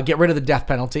to get rid of the death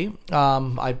penalty.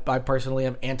 I personally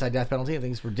am anti-death penalty. I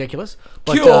think it's ridiculous.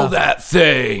 But, kill that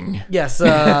thing. Yes.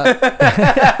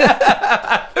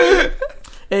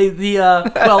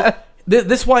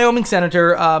 This Wyoming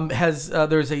senator has.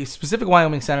 There's a specific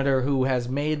Wyoming senator who has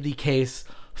made the case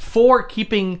for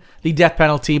keeping the death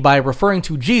penalty by referring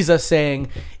to Jesus, saying,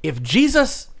 if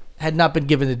Jesus had not been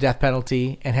given the death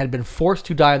penalty and had been forced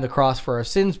to die on the cross for our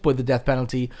sins with the death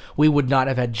penalty, we would not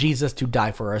have had Jesus to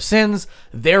die for our sins.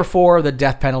 Therefore, the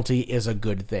death penalty is a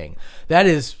good thing. That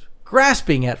is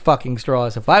grasping at fucking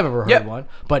straws if I've ever heard one.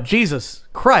 But Jesus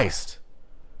Christ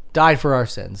died for our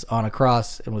sins on a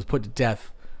cross and was put to death.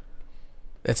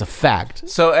 It's a fact.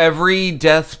 So every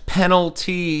death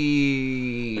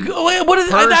penalty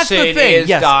that's the thing. Is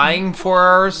dying for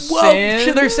our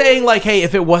sin? They're saying like, hey,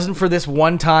 if it wasn't for this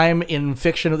one time in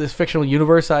fiction, this fictional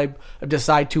universe I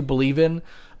decide to believe in.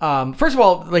 First of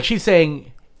all, like she's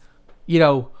saying,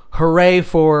 hooray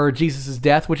for Jesus'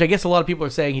 death, which I guess a lot of people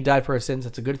are saying he died for our sins.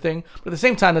 That's a good thing. But at the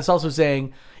same time, that's also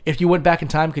saying if you went back in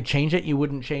time, could change it, you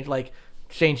wouldn't change. Like,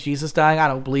 change Jesus dying. I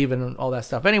don't believe in all that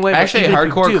stuff. Anyway, but Actually, even if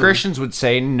you hardcore do, Christians would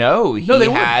say no. He they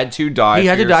would. had to die. He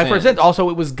had to die for his sins. sins. Also,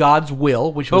 it was God's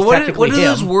will, which But was what technically do him.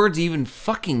 those words even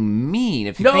fucking mean?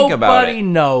 If you think about Nobody it,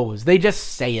 knows. They just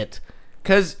say it.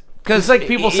 because It's like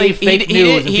people say fake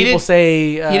news, and people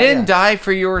say he didn't die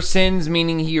for your sins,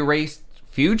 meaning he erased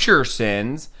future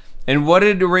sins. And what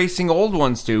did erasing old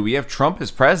ones do? We have Trump as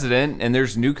president, and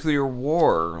there's nuclear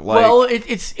war. Well,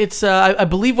 it's I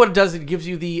believe what it does, it gives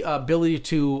you the ability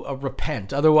to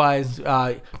repent. Otherwise,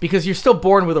 because you're still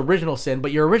born with original sin,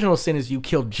 but your original sin is you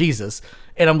killed Jesus.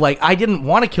 And I'm like, I didn't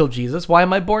want to kill Jesus. Why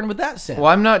am I born with that sin?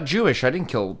 well, I'm not Jewish. I didn't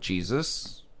kill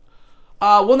Jesus.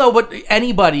 Well, no, but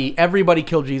everybody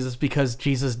killed Jesus because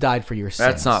Jesus died for your sins.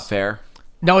 That's not fair.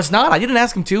 No, it's not. I didn't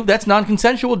ask him to. That's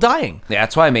non-consensual dying. Yeah,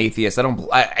 that's why I'm atheist. I don't.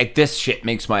 This shit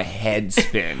makes my head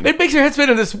spin. It makes your head spin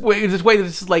in this way that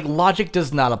it's like logic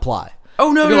does not apply.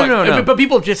 Oh no, You're no, like- no. But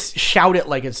people just shout it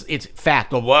like it's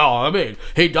fact. Well, I mean,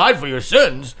 he died for your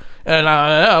sins, and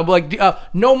I'm like,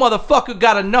 no motherfucker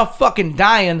got enough fucking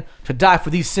dying to die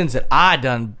for these sins that I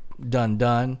done.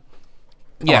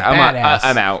 Yeah, I'm a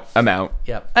badass. I'm out.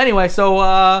 Yeah. Anyway,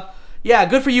 so yeah,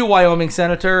 good for you, Wyoming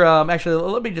Senator. Actually,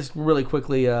 let me just really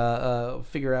quickly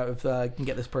figure out if I can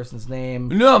get this person's name.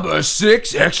 Number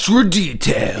 6, extra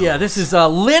detail. Yeah, this is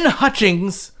Lynn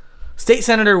Hutchings, State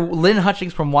Senator Lynn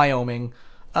Hutchings from Wyoming.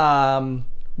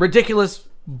 Ridiculous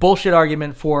bullshit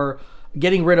argument for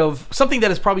getting rid of something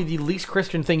that is probably the least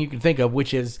Christian thing you can think of,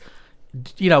 which is,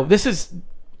 this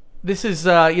is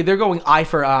they're going eye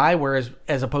for eye, whereas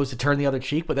as opposed to turn the other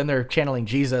cheek, but then they're channeling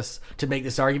Jesus to make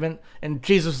this argument, and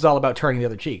Jesus is all about turning the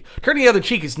other cheek. Turning the other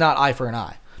cheek is not eye for an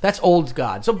eye. That's old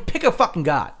God. So pick a fucking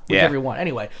God, whichever you want.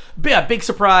 Anyway, big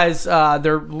surprise.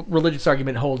 Their religious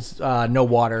argument holds no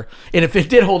water, and if it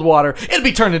did hold water, it'd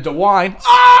be turned into wine.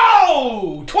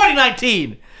 Oh,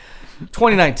 2019.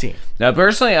 Now,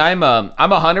 personally, I'm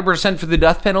 100% for the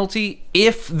death penalty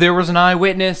if there was an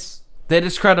eyewitness that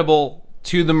is credible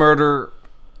to the murder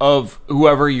of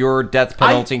whoever you're death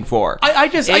penaltying for.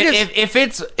 If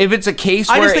it's a case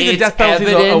I where just think the it's death penalty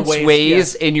is a evidence waste,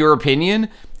 weighs in your opinion,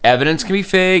 evidence can be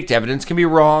faked, evidence can be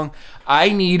wrong. I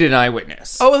need an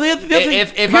eyewitness. Oh, well, the other thing,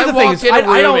 if here's I the thing walked is, in a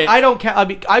room I don't count. I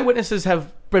mean, eyewitnesses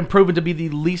have been proven to be the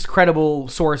least credible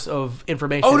source of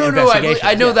information. Oh no, investigations.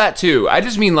 I know Yeah. that too. I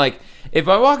just mean like if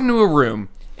I walk into a room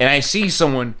and I see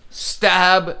someone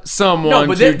stab someone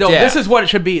to death. This is what it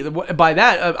should be. By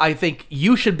that, I think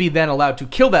you should be then allowed to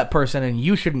kill that person, and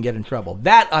you shouldn't get in trouble.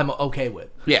 That I'm okay with.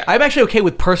 Yeah. I'm actually okay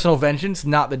with personal vengeance,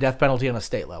 not the death penalty on a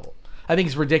state level. I think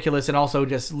it's ridiculous, and also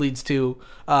just leads to,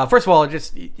 first of all,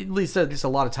 it leads to just a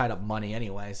lot of tied up money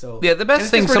anyway. So Yeah, the best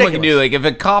thing someone can do, like if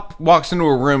a cop walks into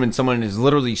a room and someone is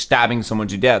literally stabbing someone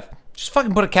to death, just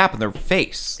fucking put a cap in their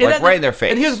face, right in their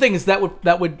face. And here's the thing: is that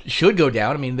should go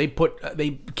down. I mean, they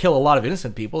kill a lot of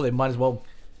innocent people. They might as well,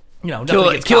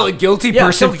 kill a guilty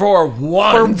person for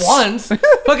once. For once,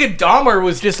 fucking Dahmer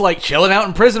was just like chilling out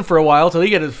in prison for a while till he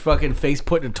got his fucking face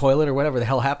put in a toilet or whatever the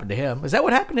hell happened to him. Is that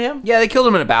what happened to him? Yeah, they killed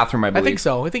him in a bathroom, I believe. I think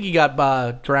so. I think he got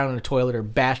drowned in a toilet or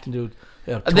bashed into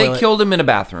a toilet. They killed him in a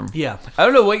bathroom. Yeah. I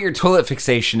don't know what your toilet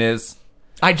fixation is.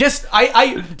 Death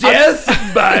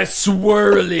by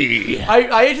swirly.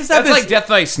 I just have That's like death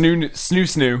by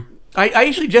snoo. I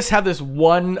actually just have this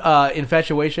one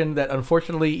infatuation that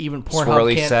unfortunately even Pornhub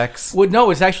Swirly can't. sex?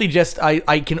 No, it's actually just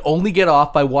I can only get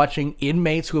off by watching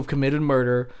inmates who have committed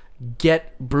murder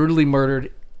get brutally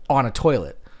murdered on a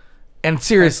toilet. And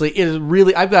seriously, it is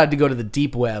really, I've got to go to the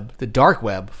deep web, the dark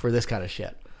web for this kind of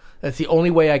shit. That's the only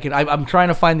way I can. I'm trying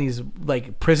to find these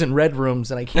like prison red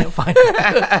rooms and I can't find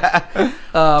it.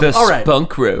 The all right.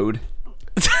 Spunk Road.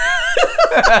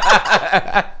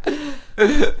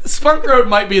 Spunk Road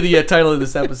might be the title of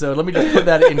this episode. Let me just put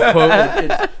that in quote.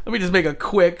 Let me just make a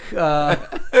quick.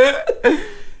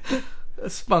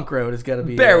 Spunk Road has got to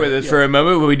be. Bear with us for a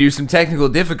moment when we do some technical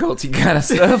difficulty kind of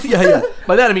stuff. Yeah.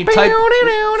 By that I mean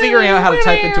figuring out how to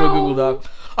type into a Google Doc.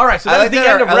 All right, so that's the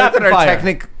end of rapid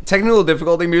fire. Technical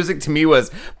difficulty music to me was.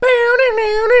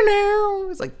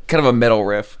 It's like kind of a metal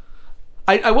riff.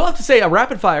 I will have to say a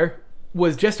rapid fire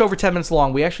was just over 10 minutes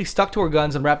long. We actually stuck to our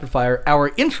guns on rapid fire.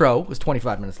 Our intro was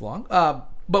 25 minutes long.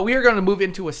 But we are going to move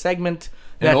into a segment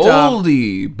that An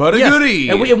oldie, but a goodie.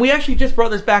 And we actually just brought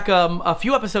this back a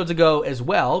few episodes ago as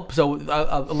well. So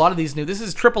a lot of these new. This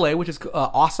is AAA, which is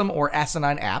awesome or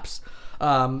asinine apps.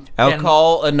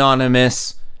 Alcohol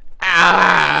Anonymous.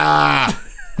 I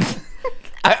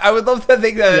would love to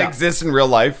think that it exists in real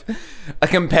life. A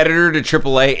competitor to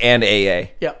AAA and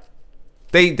AA. Yeah.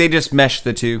 They just mesh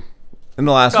the two. And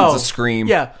the last one's a Scream.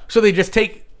 Yeah. So they just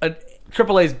take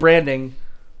AAA's branding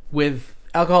with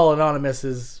Alcohol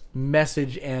Anonymous's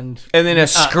message and then a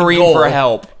scream goal, for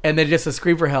help. and then just a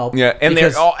scream for help. Yeah, and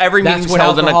because every that's meeting's what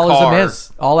held in a alcoholism car.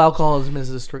 is. All alcoholism is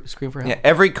a scream for help. Yeah,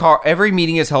 every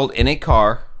meeting is held in a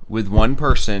car with one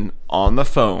person on the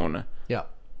phone Yeah.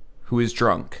 who is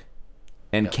drunk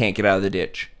and can't get out of the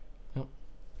ditch.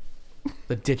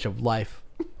 The ditch of life.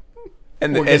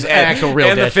 And Or just an actual real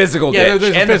and ditch. the physical Yeah, ditch.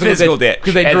 there's a And the physical ditch.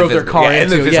 because they And drove the their physical- car and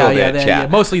into. the physical yeah, ditch, yeah.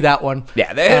 Mostly that one.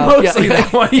 Yeah, mostly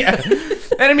that one. Yeah,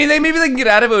 and I mean, maybe they can get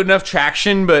out of it with enough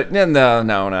traction, but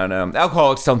no.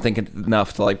 Alcoholics don't think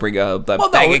enough to like bring a bag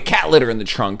of cat litter in the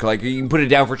trunk. Like you can put it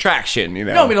down for traction. You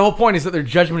know. No, I mean the whole point is that their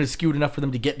judgment is skewed enough for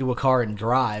them to get into a car and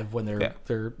drive when they're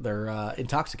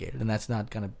intoxicated, and that's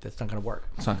not gonna work.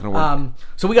 It's not gonna work.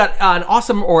 So we got an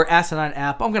awesome or asinine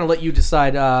app. I'm gonna let you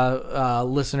decide,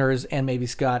 listeners, and maybe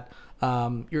Scott.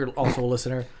 You're also a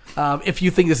listener. If you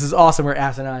think this is awesome or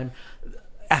asinine,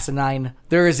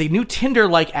 there is a new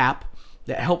Tinder-like app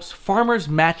that helps farmers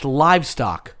match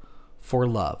livestock for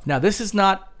love. Now, this is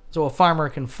not so a farmer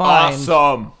can find.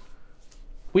 Awesome.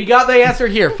 We got the answer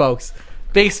here, folks.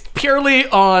 Based purely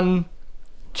on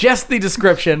just the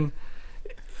description,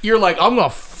 you're like, I'm gonna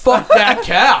fuck that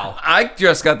cow. I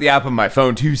just got the app on my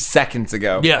phone 2 seconds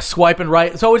ago. Yeah, swiping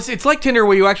right. So it's like Tinder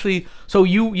where you actually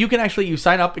you can actually you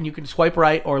sign up and you can swipe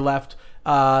right or left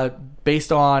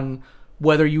based on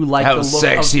whether you like How the look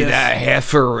sexy of this. that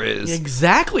heifer is.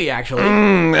 Exactly, actually.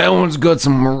 That one's got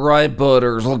some right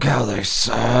butters. Look how they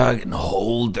sag and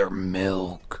hold their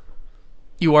milk.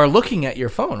 You are looking at your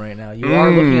phone right now. You are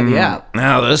looking at the app.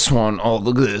 Now this one, oh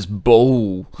look at this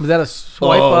bowl. Was that a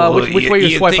swipe? Which way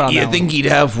you're swiping on You that one? think he'd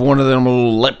have one of them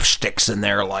little lipsticks in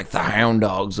there like the hound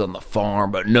dogs on the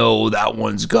farm, but no, that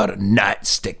one's got a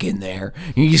nightstick in there.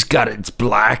 He's got it, it's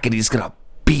black, and he's gonna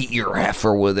beat your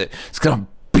heifer with it. He's gonna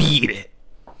beat it.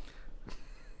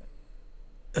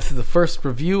 This is the first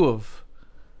review of.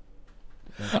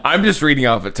 I'm just reading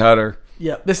off of Tutter.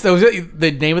 Yeah,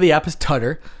 the name of the app is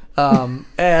Tutter. And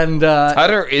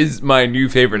Tutter is my new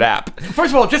favorite app.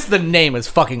 first of all, just the name is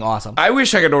fucking awesome. I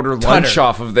wish I could order lunch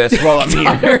off of this while I'm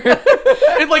here.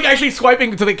 It's like actually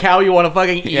swiping to the cow you want to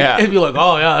fucking eat. Yeah. And be like,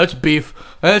 oh yeah, that's beef.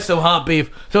 That's some hot beef.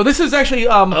 So this is actually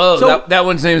That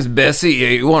one's name is Bessie. Yeah,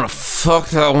 you want to fuck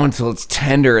that one till it's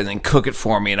tender and then cook it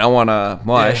for me. And I want I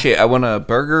want a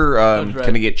burger. right.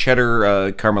 Can I get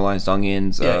cheddar, caramelized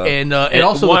onions? and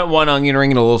also one onion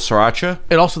ring and a little sriracha.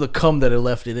 and also the cum that I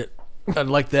left in it. I'd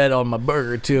like that on my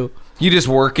burger too. You just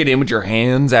work it in with your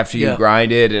hands after you Yeah.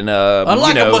 grind it, and I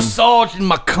like a massage in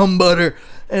my cum butter,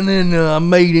 and then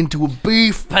made into a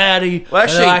beef patty. Well,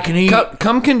 actually, that I can eat.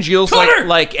 cum congeals Tutter!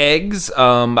 like eggs.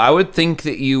 I would think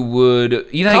that you would.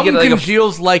 You know, how Cum you get like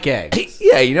congeals like eggs.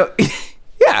 yeah, you know.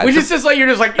 Yeah, Which is just like you're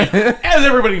just like, as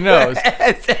everybody knows.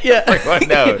 yeah, everyone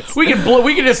knows. We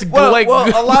can just Well, like a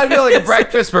lot of people like a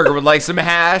breakfast burger with like some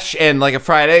hash and like a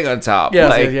fried egg on top. Yeah,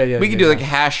 like, yeah, we could do like a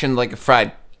hash and like a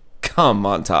fried cum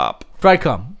on top. fried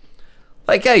cum.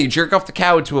 Like, yeah, you jerk off the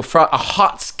cow into a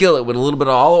hot skillet with a little bit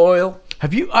of olive oil.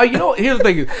 Have you? You know, here's the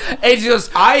thing. It's just,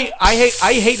 I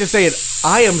hate to say it.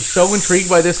 I am so intrigued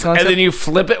by this concept. and then you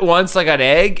flip it once like an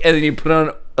egg, and then you put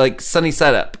on like sunny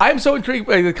side up. I am so intrigued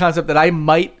by the concept that I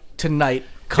might tonight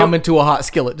come into a hot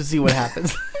skillet to see what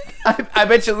happens. I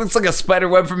bet you it looks like a spider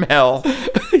web from hell.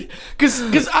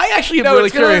 Because I actually am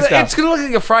really curious now. It's gonna look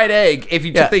like a fried egg if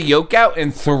you took the yolk out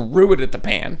and threw it at the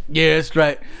pan. Yeah, that's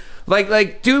right.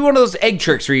 Like do one of those egg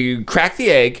tricks where you crack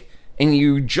the egg and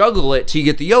you juggle it till you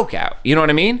get the yolk out. You know what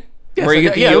I mean? Yes, where you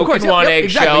get the yolk in one eggshell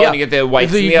exactly, and you get the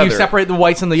whites So in the you other. separate the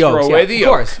whites and the yolks. Throw away the yolk.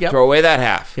 Of course. Yep. Throw away that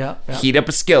half. Yeah, yeah. Heat up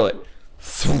a skillet.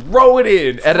 Throw it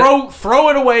in. Throw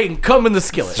it away and come in the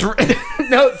skillet. Throw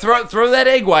that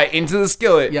egg white into the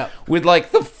skillet. Yeah. With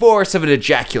like the force of an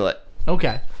ejaculate.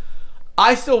 Okay.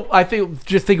 I think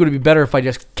it would be better if I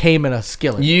just came in a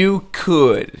skillet. You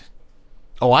could.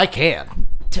 Oh, I can.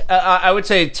 I would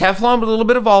say Teflon with a little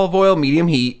bit of olive oil, medium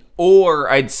heat, or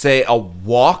I'd say a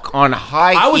wok on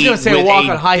high heat. I was going to say a with wok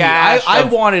on high heat. I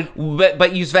wanted,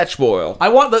 but use vegetable oil. I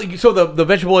want the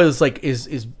vegetable oil is like is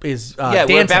Yeah,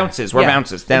 where it bounces,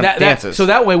 dances. So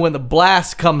that way when the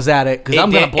blast comes at it, because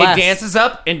I'm going to blast. It dances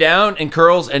up and down and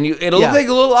curls, and it'll Yeah. look like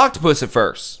a little octopus at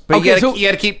first. But Okay, you so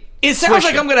gotta keep. It sounds like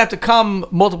swishing. I'm going to have to come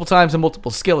multiple times in multiple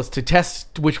skillets to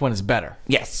test which one is better.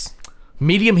 Yes.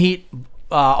 Medium heat,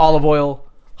 olive oil.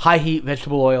 High heat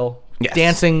vegetable oil. Yes.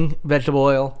 Dancing vegetable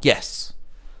oil. Yes.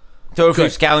 Throw a few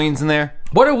scallions in there.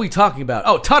 What are we talking about?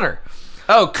 Oh, Tutter.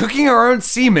 Oh, cooking our own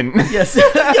semen. Yes,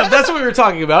 yeah, that's what we were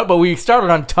talking about. But we started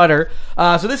on Tutter.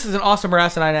 So this is an awesome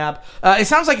Asinine app. It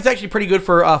sounds like it's actually pretty good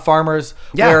for farmers.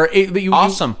 Yeah, where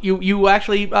awesome. You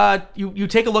actually you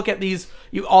take a look at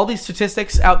all these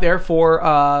statistics out there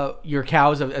for your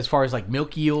cows as far as like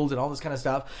milk yield and all this kind of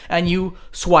stuff, and you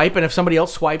swipe, and if somebody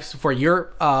else swipes for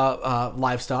your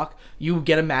livestock, you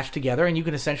get a match together, and you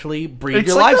can essentially breed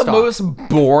your livestock. It's like the most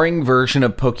boring version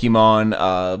of Pokemon,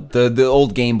 the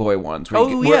old Game Boy ones,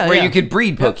 where you could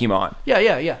breed Pokemon.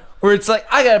 Yeah. Where it's like,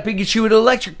 I got a Pikachu with an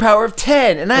electric power of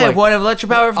 10, and I have one with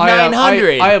electric power of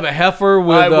 900. I have a heifer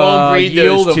with a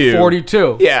yield of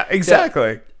 42. Yeah,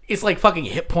 exactly. Yeah. It's like fucking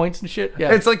hit points and shit.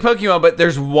 Yeah. It's like Pokemon, but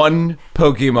there's one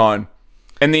Pokemon,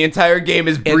 and the entire game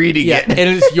is breeding it. And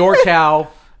it's your cow,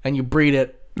 and you breed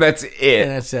it. That's it.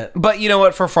 And that's it. But you know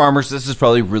what? For farmers, this is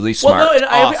probably really smart. Well, no, and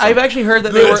I've actually heard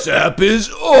that this app is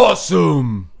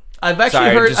awesome. I've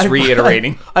actually heard. Just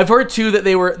reiterating. I've heard too that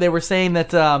they were saying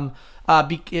that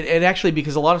it actually,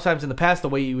 because a lot of times in the past the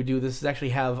way you would do this is actually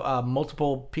have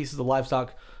multiple pieces of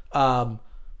livestock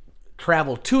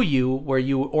travel to you, where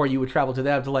you would travel to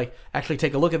them to like actually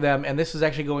take a look at them, and this is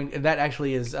actually that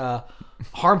actually is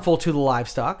harmful to the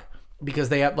livestock. Because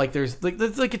they have there's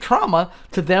like a trauma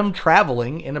to them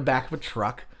traveling in the back of a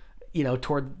truck,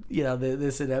 toward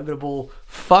this inevitable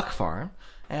fuck farm,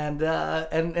 and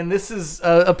this is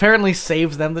apparently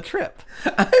saves them the trip.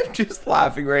 I'm just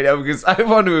laughing right now because I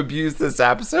want to abuse this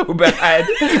app so bad.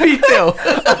 Me too.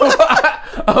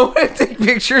 I want to take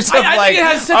pictures of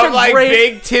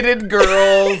big titted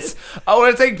girls. I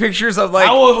want to take pictures of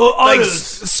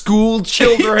school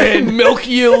children. Milk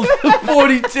yield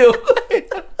 42.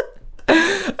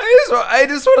 I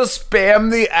just want to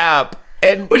spam the app,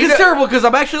 which is terrible because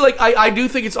I'm actually I do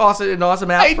think it's awesome, an awesome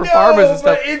app for farmers and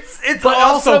stuff. It's but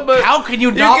awesome, also, how can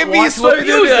you not want to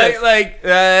abuse it? Like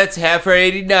that's half for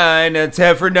 89, that's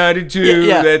half for 92.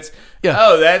 Yeah. That's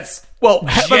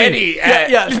Jenny.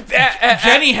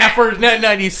 Jenny Heifer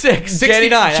 96,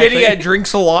 69. Jenny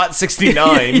drinks a lot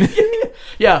 69.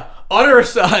 Yeah. Udder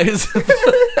size.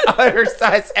 Udder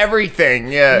size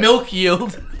everything, yeah. Milk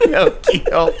yield. Milk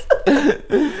yield.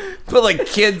 Put like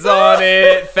kids on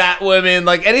it, fat women,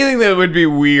 like anything that would be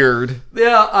weird.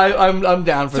 Yeah, I'm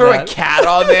down for Throw that. a cat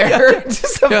on there.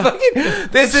 Just fucking.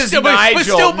 This is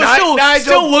Nigel.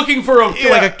 Still looking for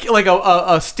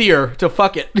a steer to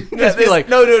fuck it.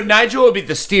 No, Nigel would be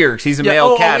the steer because he's a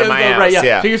male cat in my house. Right,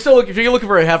 yeah. So you're still looking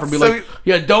for a heifer.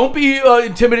 Don't be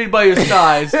intimidated by his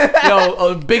size.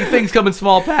 Big things come in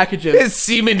small packages. His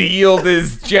semen yield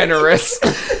is generous.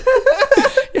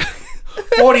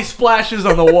 40 splashes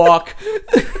on the walk.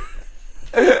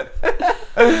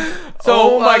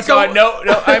 So, God, no!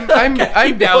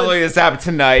 I'm downloading this app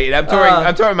tonight. I'm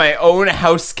throwing my own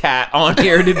house cat on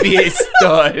here to be a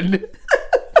stud.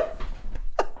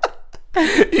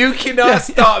 You cannot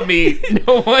stop me.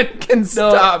 No one can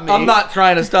stop me. I'm not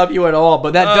trying to stop you at all,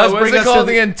 but that does bring us to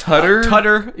again? Tutter.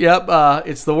 Tutter. Yep.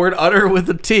 It's the word "utter" with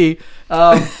a T.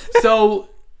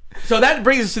 So that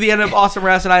brings us to the end of Awesome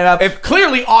Asinine app.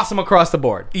 Clearly awesome across the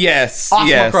board. Yes. Awesome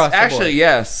across the board. Actually,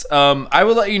 yes. I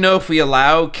will let you know if we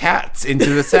allow cats into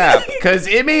this app because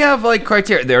it may have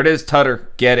criteria. There it is.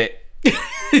 Tutter. Get it.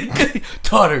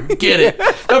 Tutter. Get it.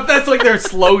 That's like their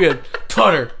slogan.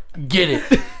 Tutter. Get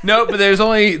it. No, but there's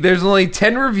only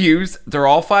 10 reviews. They're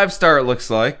all 5-star. It looks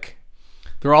like.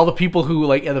 They're all the people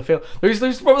who in the film.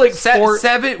 There's probably four.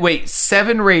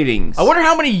 Seven ratings. I wonder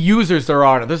how many users there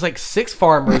are. There's 6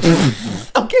 farmers.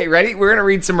 Okay, ready? We're gonna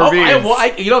read some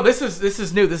reviews. This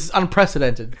is new. This is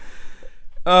unprecedented.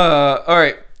 All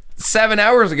right. 7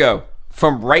 hours ago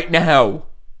from right now.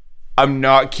 I'm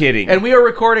not kidding. And we are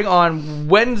recording on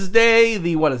Wednesday.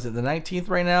 The 19th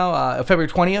right now. February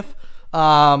 20th.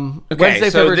 Okay, Wednesday,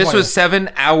 so February this 20th. was 7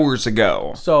 hours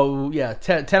ago. So yeah,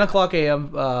 10 o'clock a.m.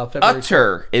 February.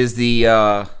 Utter is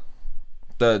the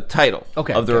title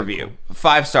of the review. Cool.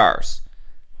 5 stars.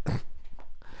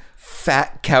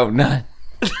 Fat cow nut.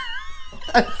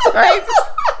 Right?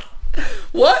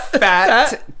 What?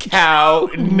 Fat cow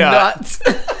nut.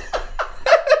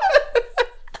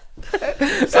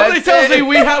 Somebody tells me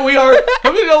we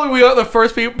are the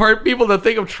first people to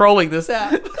think of trolling this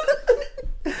app.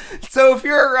 So if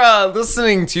you're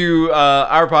listening to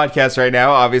our podcast right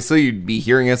now, obviously you'd be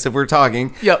hearing us if we're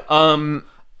talking. Yep. Troll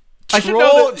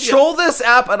this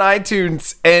app on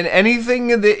iTunes and anything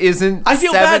that isn't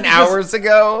 7 hours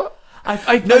ago.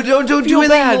 Don't do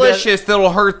anything malicious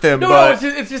that'll hurt them. No,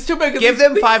 it's just too bad. Give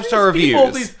them 5-star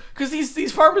reviews. Because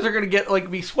these farmers are gonna get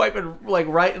be swiping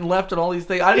right and left and all these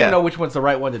things. I don't even know which one's the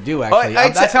right one to do. Actually,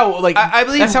 that's how I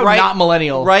believe that's how right, not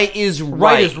millennial. Right is right.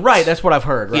 Right is right. That's what I've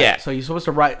heard. Right? Yeah. So you're supposed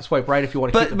to swipe right if you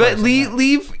want to. But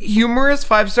leave humorous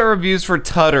 5-star reviews for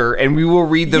Tutter, and we will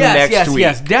read them next week.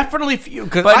 Yes, definitely.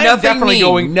 Because but I am definitely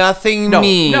going. Nothing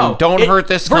mean. No, don't hurt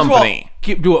this company.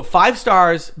 First of all, do it 5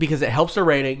 stars because it helps their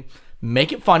rating.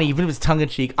 Make it funny, even if it's tongue in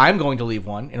cheek. I'm going to leave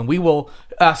one, and we will.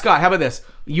 Scott, how about this?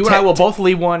 You and I will both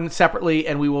leave one separately,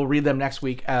 and we will read them next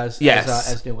week as new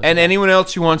ones. And anyone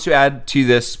else who wants to add to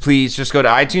this, please just go to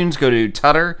iTunes, go to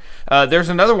Tutter. There's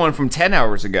another one from 10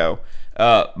 hours ago.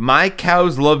 My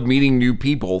cows love meeting new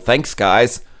people. Thanks,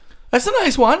 guys. That's a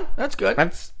nice one. That's good.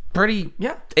 That's pretty.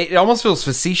 Yeah. It almost feels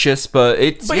facetious, but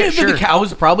it's. But sure. The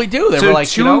cows probably do. They so were like,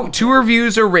 two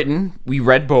reviews are written. We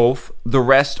read both. The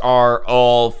rest are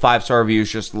all 5-star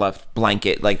reviews, just left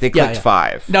blanket. Like they clicked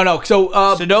 5. No.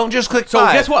 So don't just click 5. So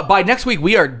guess what? By next week,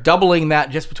 we are doubling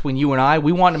that just between you and I.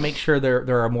 We want to make sure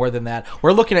there are more than that.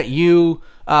 We're looking at you,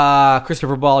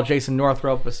 Christopher Ball, Jason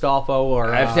Northrop, Astolfo,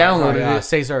 or I've downloaded it.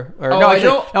 Caesar. Or,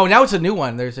 no, now it's a new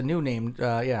one. There's a new name.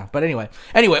 But anyway,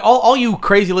 all you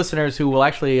crazy listeners who will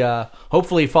actually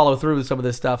hopefully follow through with some of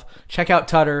this stuff, check out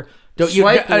Tutter.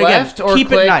 Swipe left or keep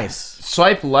click, it nice.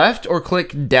 Swipe left or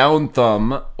click down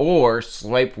thumb, or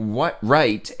swipe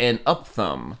right and up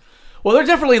thumb. Well, they're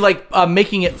definitely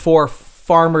making it for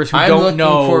farmers who don't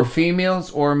know. I'm looking for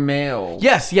females or males.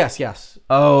 Yes.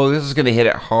 Oh, this is going to hit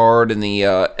it hard in the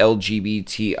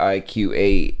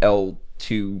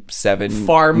LGBTIQAL27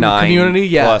 farm community,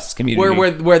 plus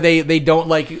community, where they don't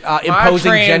like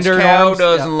imposing My gender cow norms.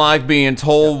 doesn't like being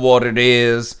told what it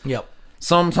is. Yep.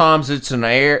 Sometimes it's an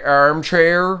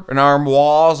armchair, an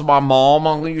armoire, as my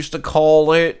mom used to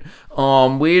call it.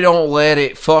 We don't let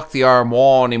it fuck the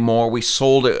armoire anymore. We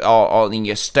sold it on the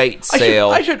estate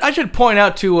sale. I should point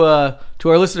out to our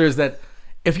listeners that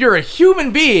if you're a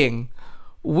human being,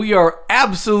 we are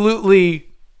absolutely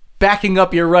backing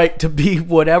up your right to be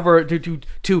whatever, to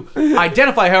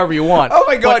identify however you want. Oh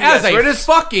my God, but yes, as a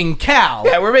fucking cow.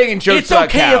 Yeah, we're making jokes it's about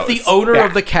okay cows. if the owner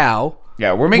of the cow.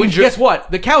 Yeah, we're making guess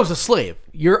what? The cow's a slave.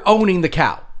 You're owning the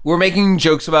cow. We're making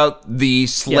jokes about the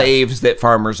slaves that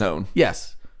farmers own.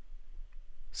 Yes.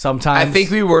 Sometimes. I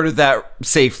think we worded that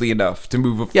safely enough to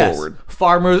move it forward.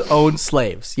 Farmers own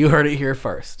slaves. You heard it here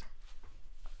first.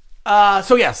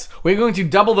 So yes, we're going to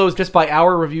double those just by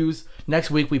our reviews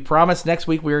next week. We promise next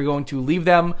week we are going to leave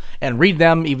them and read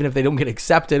them, even if they don't get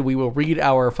accepted. We will read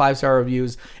our 5-star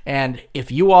reviews, and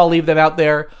if you all leave them out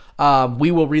there, we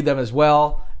will read them as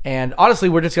well. And honestly,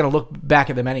 we're just going to look back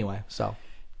at them anyway. So,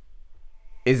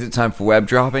 is it time for web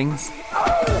droppings?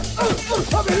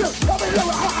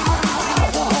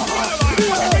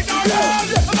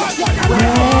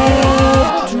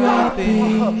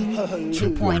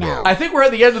 I think we're at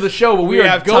the end of the show, but we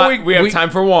have time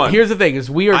for one. Here's the thing: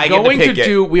 is we are going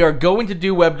to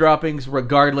do web droppings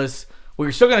regardless.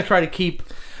 We're still going to try to keep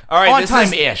on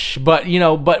time-ish, but we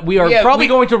are probably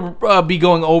going to be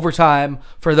going overtime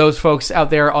for those folks out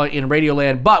there in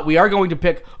Radioland. But we are going to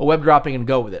pick a web dropping and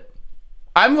go with it.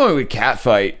 I'm going with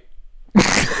Catfight.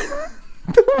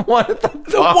 The one at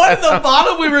the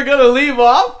bottom we were going to leave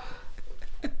off.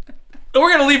 We're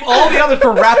going to leave all the others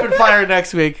for rapid fire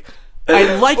next week.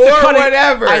 I like the cut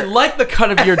whatever. I like the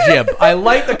cut of your jib. I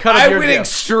like the cut of your jib. I went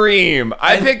extreme.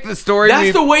 I picked the story.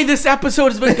 That's the way this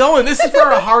episode has been going. This is for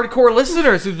our hardcore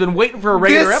listeners who've been waiting for a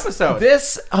regular episode.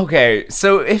 Okay,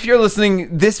 so if you're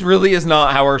listening, this really is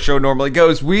not how our show normally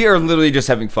goes. We are literally just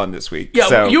having fun this week. Yeah,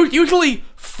 so. Usually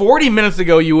 40 minutes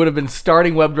ago you would have been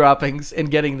starting web droppings and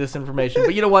getting this information.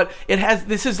 But you know what?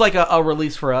 This is like a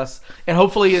release for us. And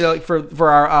hopefully for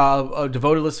our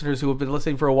devoted listeners who have been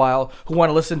listening for a while, who want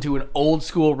to listen to an old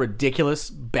school, ridiculous,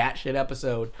 batshit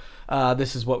episode,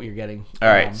 this is what you're getting. All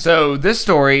right, so this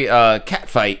story,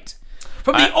 Catfight.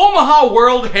 From the Omaha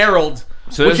World Herald,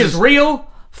 which is real,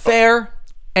 fair,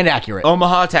 and accurate.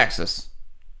 Omaha, Texas.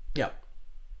 Yep.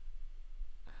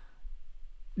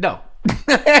 No.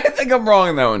 I think I'm wrong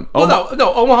on that one. Well,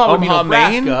 no, Omaha would be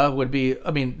Nebraska. Maine? Would be.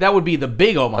 I mean, that would be the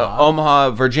big Omaha.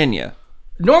 Omaha, Virginia.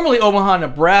 Normally, Omaha,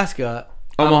 Nebraska.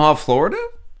 Omaha, Florida.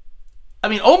 I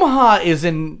mean, Omaha is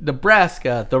in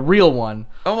Nebraska, the real one.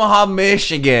 Omaha,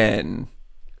 Michigan.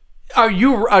 Are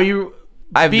you? I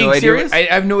have being no idea. serious? I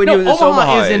have no idea what this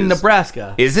Omaha is in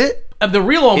Nebraska. Is it? The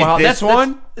real Omaha. Is this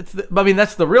one?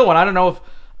 That's the real one. I don't know if.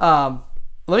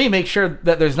 Let me make sure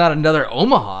that there's not another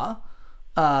Omaha.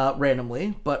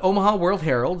 Randomly, but Omaha World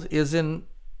Herald is in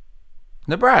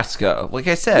Nebraska, like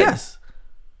I said. Yes.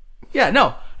 Yeah,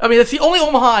 no. I mean, that's the only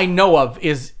Omaha I know of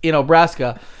is in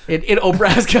Nebraska. In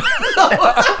Nebraska.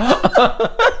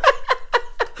 Nebraska.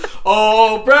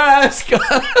 Nebraska.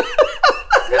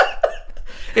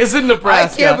 It's in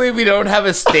Nebraska. I can't believe we don't have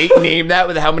a state named that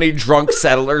with how many drunk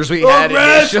settlers we had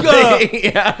initially.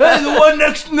 Yeah. Hey, the one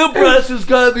next to Nebraska's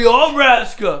gotta be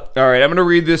Nebraska. All right, I'm gonna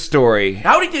read this story.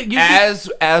 How did you?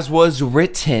 As was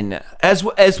written, as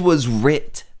was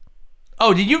writ.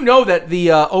 Oh, did you know that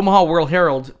the Omaha World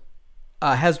Herald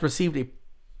has received a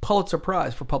Pulitzer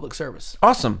Prize for public service?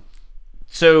 Awesome.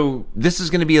 So this is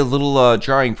going to be a little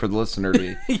jarring for the listener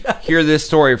to hear this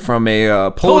story from a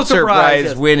Pulitzer Prize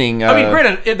yes. winning. I mean,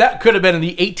 granted, that could have been in the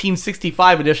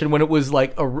 1865 edition when it was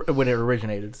like when it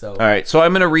originated. So all right, so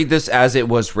I'm going to read this as it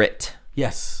was writ.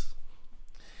 Yes,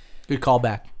 good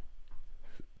callback.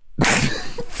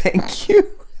 Thank you.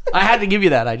 I had to give you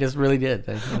that. I just really did.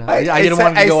 I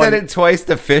said it twice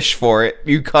to fish for it.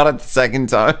 You caught it the second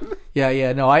time.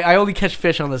 Yeah. No, I only catch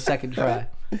fish on the second try.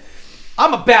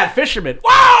 I'm a bad fisherman.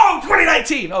 Wow,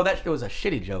 2019. Oh, that was a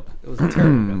shitty joke. It was a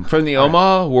terrible joke. From the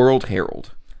Omaha World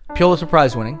Herald. Pulitzer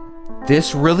Prize winning.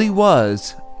 This really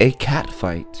was a cat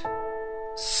fight.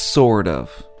 Sort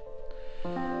of.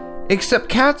 Except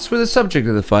cats were the subject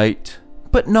of the fight,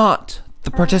 but not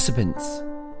the participants.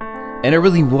 And it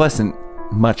really wasn't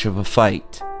much of a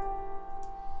fight.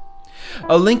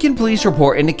 A Lincoln police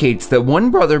report indicates that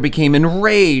one brother became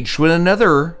enraged when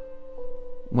another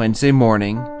Wednesday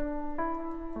morning.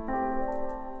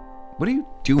 What are you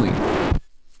doing?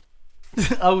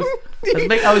 I was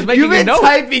making You've a been note.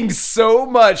 typing so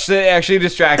much that it actually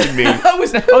distracted me. I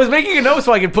was making a note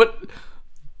so I could put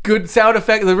good sound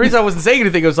effect. The reason I wasn't saying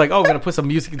anything, I was like, oh, I'm gonna put some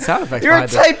music and sound effects. You're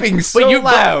behind typing it. so But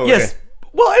loud. Yes.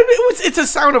 Well, it's a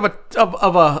sound of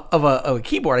a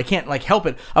keyboard. I can't like help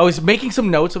it. I was making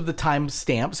some notes of the time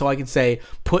stamp so I could say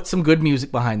put some good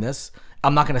music behind this.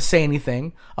 I'm not gonna say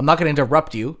anything. I'm not gonna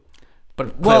interrupt you.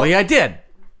 But clearly I did.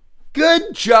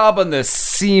 Good job on the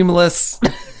seamless.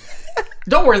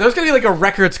 Don't worry, there's gonna be like a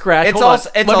record scratch. It's Hold also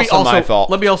on. Let me my fault.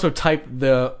 Let me also type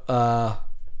the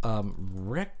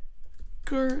record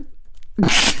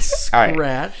scratch. All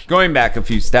right. Going back a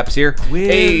few steps here.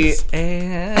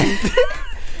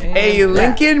 A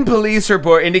Lincoln police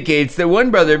report indicates that one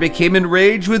brother became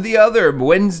enraged with the other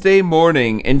Wednesday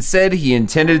morning and said he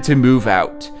intended to move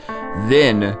out.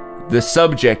 Then the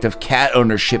subject of cat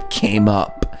ownership came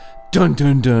up. Dun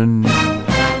dun dun.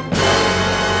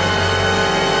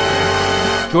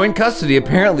 Joint custody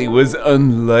apparently was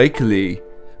unlikely.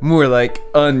 More like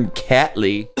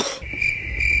uncatly.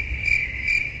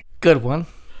 Good one.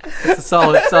 It's a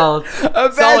solid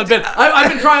bit. I've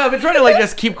been trying to like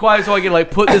just keep quiet so I can like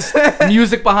put this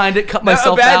music behind it, cut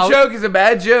myself out. A bad joke is a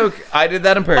bad joke. I did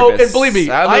that on purpose. Oh, and believe me,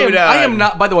 I am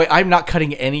not. By the way, I'm not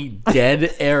cutting any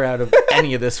dead air out of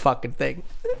any of this fucking thing.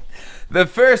 The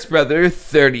first brother,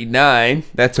 39.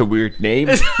 That's a weird name.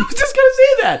 I was just gonna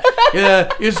say that.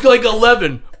 Yeah, it's like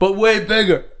 11, but way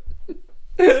bigger.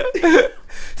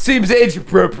 Seems age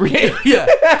appropriate. Yeah,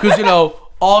 because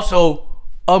also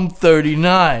I'm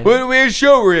 39. What a weird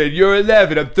show we're in. You're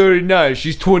 11. I'm 39.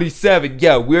 She's 27.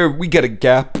 Yeah, we got a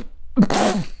gap.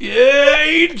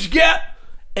 Age gap.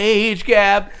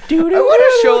 I want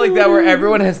a show like that where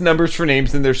everyone has numbers for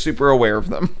names and they're super aware of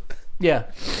them.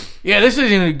 Yeah, this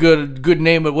isn't a good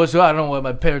name. It was. I don't know why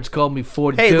my parents called me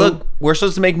 42. Hey, look, we're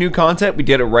supposed to make new content. We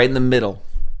did it right in the middle.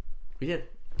 We did.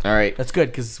 All right. That's good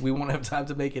because we won't have time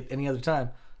to make it any other time.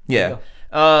 Yeah.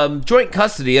 Joint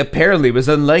custody apparently was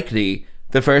unlikely.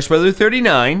 The first brother,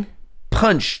 39,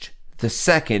 punched the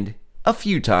second a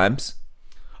few times.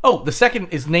 Oh, the second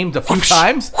is named a few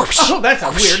times? Oh, that's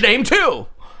a weird name too.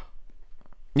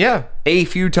 Yeah, a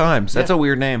few times. That's a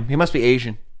weird name. He must be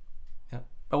Asian. Yeah.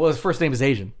 Oh, well, his first name is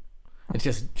Asian. It's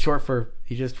just short for,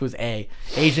 he just was A.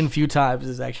 Asian few times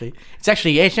is actually, it's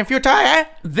actually Asian few times.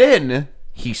 Then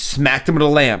he smacked him with a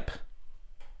lamp.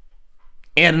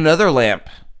 And another lamp.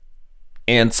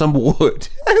 And some wood.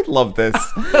 I love this.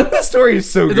 This story is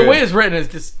so good. The way it's written is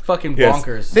just fucking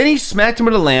bonkers. Then he smacked him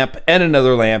with a lamp and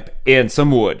another lamp and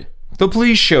some wood. The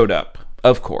police showed up,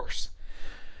 of course.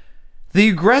 The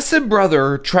aggressive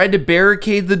brother tried to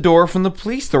barricade the door from the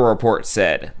police, the report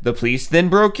said. The police then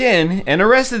broke in and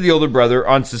arrested the older brother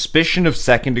on suspicion of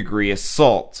second-degree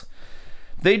assault.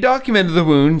 They documented the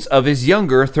wounds of his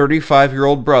younger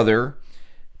 35-year-old brother,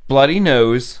 bloody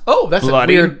nose. Oh, that's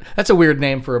a weird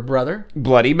name for a brother.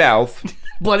 Bloody mouth.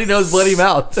 Bloody nose, bloody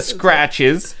mouth.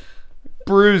 Scratches,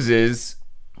 bruises,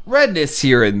 redness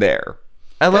here and there.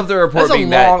 I love the report That's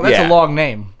being a long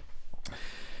name.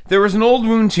 There was an Old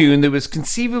Wound tune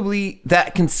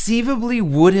that conceivably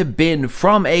would have been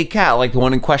from a cat, like the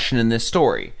one in question in this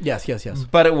story. Yes.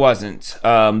 But it wasn't.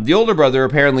 The older brother,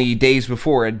 apparently days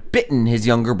before, had bitten his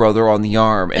younger brother on the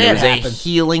arm, and it was happens. a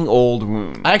healing old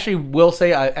wound. I actually will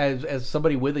say, as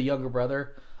somebody with a younger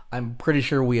brother, I'm pretty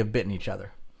sure we have bitten each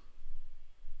other.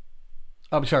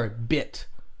 I'm sorry, bit.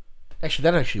 Actually,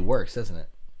 that actually works, doesn't it?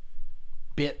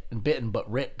 Bit and bitten, but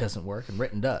writ doesn't work, and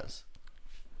written does.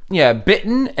 Yeah,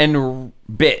 bitten and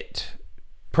bit.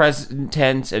 Present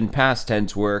tense and past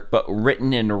tense work, but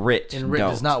written and writ And writ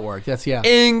don't. does not work. That's, yeah.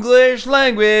 English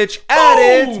language at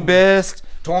its best.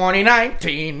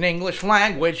 2019 English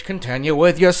language, continue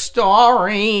with your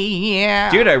story.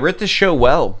 Yeah. Dude, I writ this show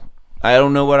well. I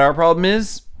don't know what our problem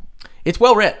is. It's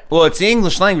well writ. Well, it's the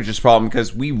English language's problem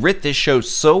because we writ this show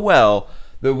so well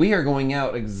that we are going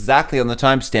out exactly on the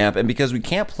timestamp, and because we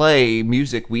can't play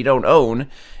music we don't own,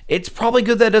 it's probably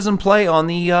good that it doesn't play on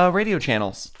the radio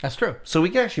channels. That's true. So we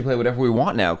can actually play whatever we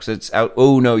want now because it's out.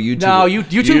 Oh no, YouTube. No,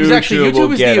 YouTube is actually will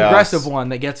YouTube is get the us. aggressive one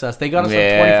that gets us. They got us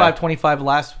Yeah. on 25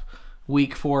 last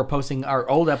week for posting our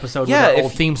old episode Yeah, with our if-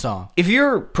 old theme song. If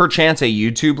you're perchance a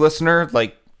YouTube listener,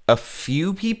 like a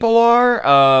few people are,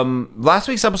 last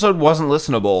week's episode wasn't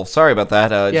listenable. Sorry about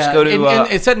that. Just go to.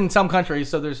 and it said in some countries,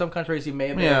 so there's some countries you may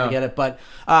have been able to get it, but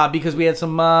because we had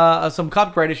some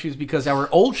copyright issues because our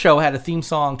old show had a theme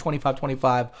song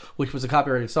 2525, which was a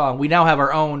copyrighted song. We now have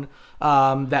our own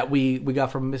that we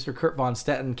got from Mr. Kurt Von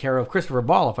Stetten, care of Christopher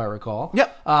Ball, if I recall.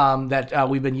 Yep. That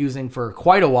we've been using for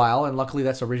quite a while, and luckily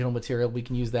that's original material. We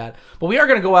can use that, but we are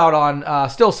going to go out on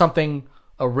still something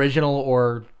original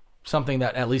or something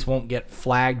that at least won't get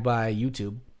flagged by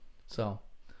YouTube. So,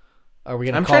 are we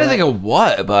gonna? I'm trying to think of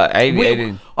what, but I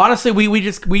didn't. Honestly, we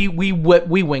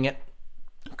wing it.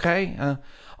 Okay.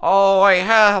 Oh, I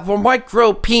have a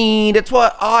micropene. It's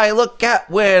what I look at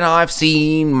when I've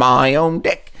seen my own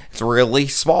dick. It's really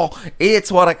small.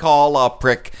 It's what I call a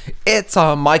prick. It's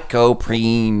a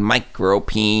micropene.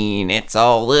 It's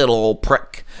a little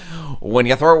prick. When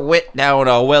you throw it down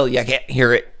a well, you can't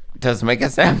hear it. It doesn't make a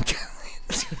sound.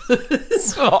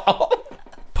 Small.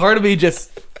 Part of me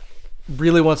just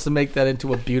really wants to make that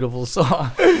into a beautiful song.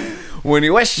 When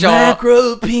you wish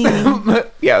Micropene.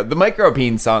 Yeah, the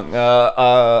micropene song.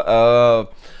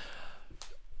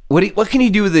 What can you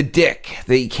do with a dick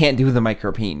that you can't do with a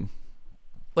micropene?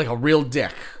 Like a real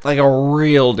dick. Like a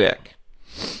real dick.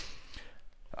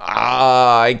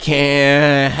 I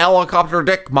can helicopter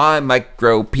dick my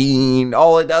micropene.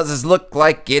 All it does is look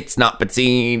like it's not been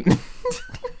seen.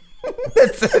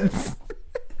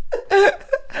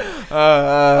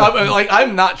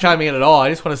 I'm not chiming in at all. I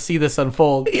just want to see this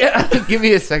unfold. Yeah, give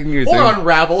me a second. Or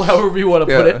unravel, however you want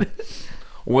to put it.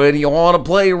 When you want to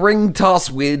play ring toss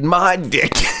with my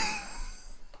dick.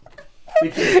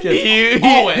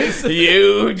 Always.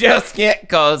 You just can't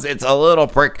cause it's a little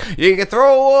prick. You can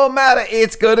throw them at it.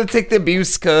 It's gonna take the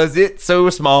abuse cause it's so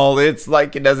small. It's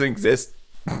like it doesn't exist.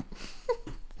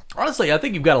 Honestly, I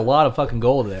think you've got a lot of fucking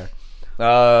gold there.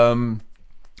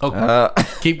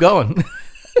 Keep going.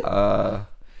 Have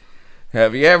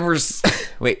you ever...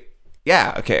 Wait.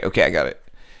 Yeah, okay, I got it.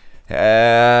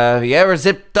 Have you ever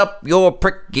zipped up your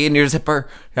prick in your zipper?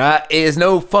 That is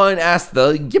no fun, ask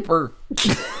the yipper.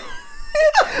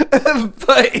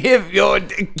 But if your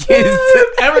dick is...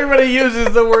 Everybody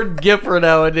uses the word gipper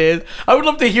nowadays. I would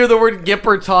love to hear the word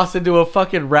gipper tossed into a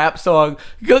fucking rap song.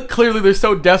 Clearly they're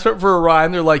so desperate for a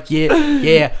rhyme. They're like,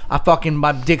 yeah,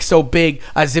 my dick's so big,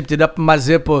 I zipped it up in my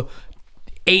zipper.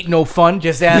 Ain't no fun,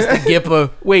 just ask the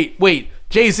gipper. Wait,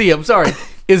 Jay-Z, I'm sorry.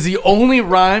 Is the only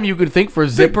rhyme you could think for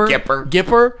zipper?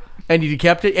 Gipper? And you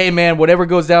kept it? Hey, man, whatever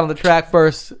goes down on the track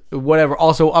first, whatever.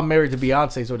 Also, I'm married to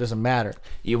Beyonce, so it doesn't matter.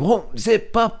 You won't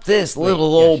zip up this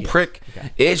little old prick.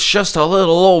 Okay. It's just a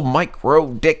little old micro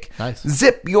dick. Nice.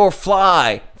 Zip your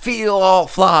fly. Feel all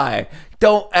fly.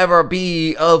 Don't ever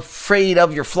be afraid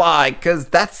of your fly, because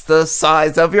that's the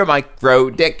size of your micro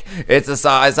dick. It's the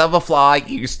size of a fly,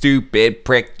 you stupid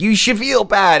prick. You should feel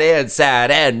bad and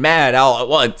sad and mad all at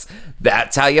once.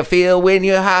 That's how you feel when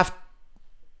you have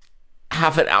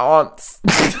half an ounce.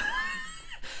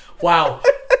 Wow.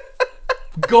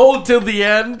 Gold till the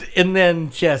end, and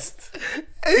then just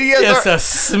a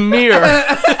smear.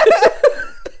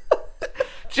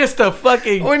 Just a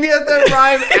fucking... When you have to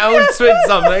rhyme ounce with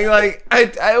something, like,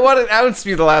 I want an ounce to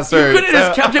be the last word. You could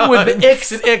have just kept it with the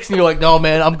X and X, and you're like, no,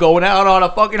 man, I'm going out on a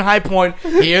fucking high point.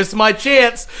 Here's my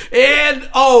chance. And,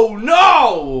 oh,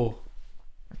 no!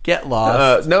 Get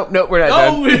lost. Nope, we're not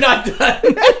done. No, we're not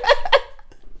done.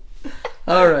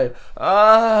 All right.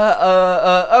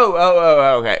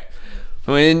 Okay.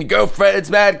 When your girlfriend's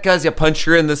mad because you punch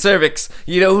her in the cervix,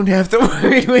 you don't have to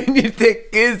worry when your dick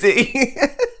is easy.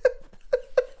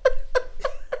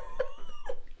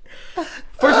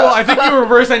 First of all, I think you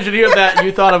reverse engineered that. And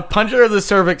you thought of punch her in the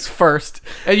cervix first,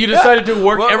 and you decided to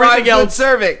work What everything rhymes with else.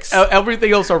 cervix.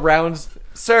 Everything else around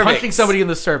Cervix. punching somebody in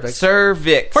the cervix.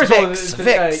 Cervix. First of all,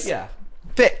 Fix. yeah,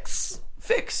 Fix.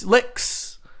 fix,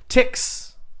 licks,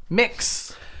 ticks,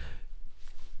 mix.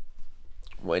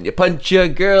 When you punch a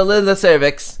girl in the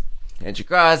cervix and she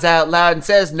cries out loud and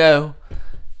says no,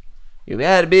 you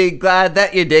gotta be glad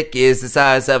that your dick is the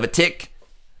size of a tick.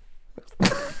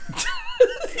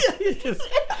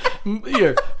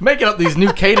 You're making up these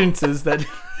new cadences that.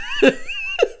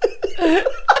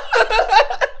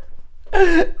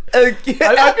 I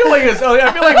feel like it's.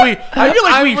 I feel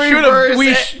like we should have.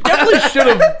 We definitely should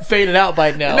have faded out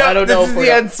by now. No, I don't know. This is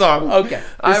the end song. Okay.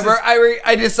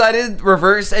 I decided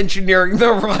reverse engineering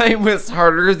the rhyme was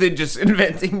harder than just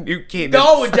inventing new cadence.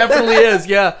 No, it definitely is.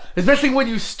 Yeah, especially when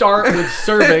you start with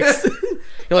cervix.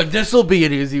 You're like, this will be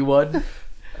an easy one.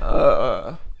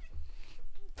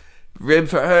 Rib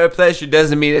for her pleasure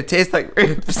doesn't mean it tastes like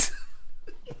ribs.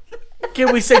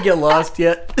 Can we say get lost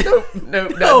yet? No.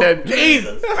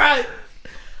 Jesus. All right.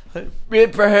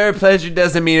 Rib for her pleasure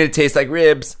doesn't mean it tastes like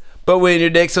ribs. But when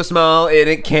your dick's so small and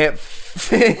it can't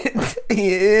fit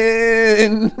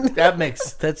in.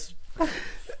 That's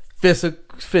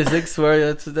physics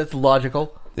where that's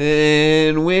logical.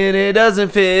 And when it doesn't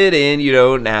fit in, you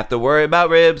don't have to worry about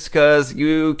ribs, cause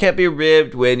you can't be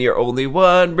ribbed when you're only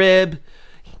one rib.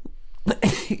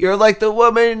 You're like the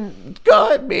woman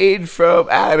God made from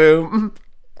Adam.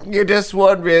 You're just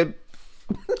one rib.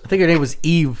 I think her name was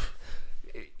Eve.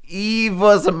 Eve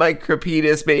was a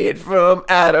micropenis made from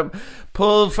Adam,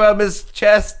 pulled from his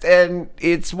chest, and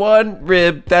it's one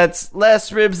rib that's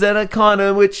less ribs than a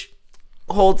condom, which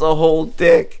holds a whole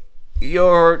dick.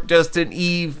 You're just an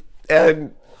Eve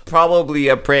and probably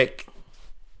a prick.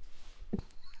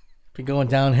 Been going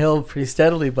downhill pretty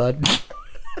steadily, bud.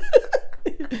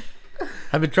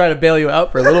 I've been trying to bail you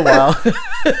out for a little while.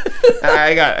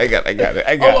 I got it.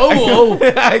 Oh.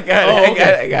 I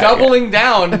got it. Doubling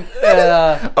down.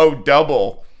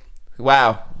 Double.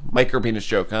 Wow. Micropenis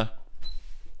joke, huh?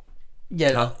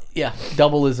 Yeah.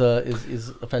 Double is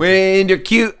offensive. When you're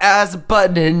cute as a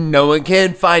button and no one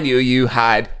can find you, you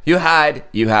hide. Become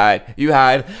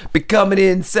an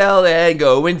incel and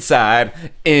go inside.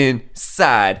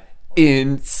 You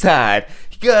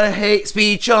gotta hate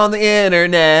speech on the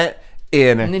internet.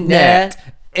 Internet.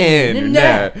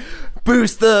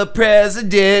 Boost the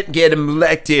president, get him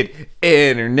elected.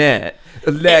 Internet.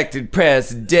 Elected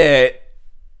president.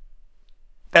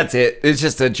 That's it. It's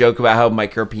just a joke about how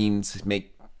micropeens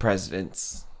make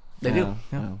presidents. They do.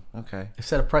 Yeah. Oh, okay. They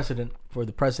set a precedent for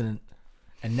the president,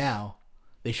 and now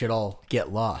they should all get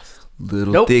lost.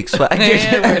 Little dick swagger.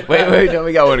 wait, no,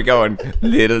 we got one going.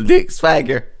 Little dick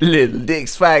swagger.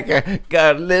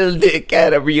 Got a little dick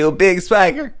and a real big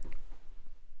swagger.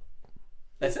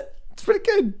 That's it. It's pretty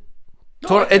good.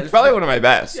 No, It's probably one of my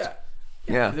best.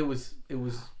 Yeah. It was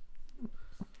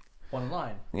one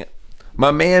line. Yeah.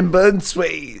 My man bun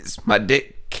sways. My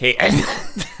dick can't.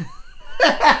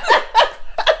 I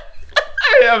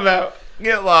don't know.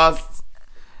 Get lost.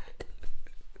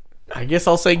 I guess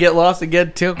I'll say get lost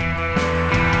again too.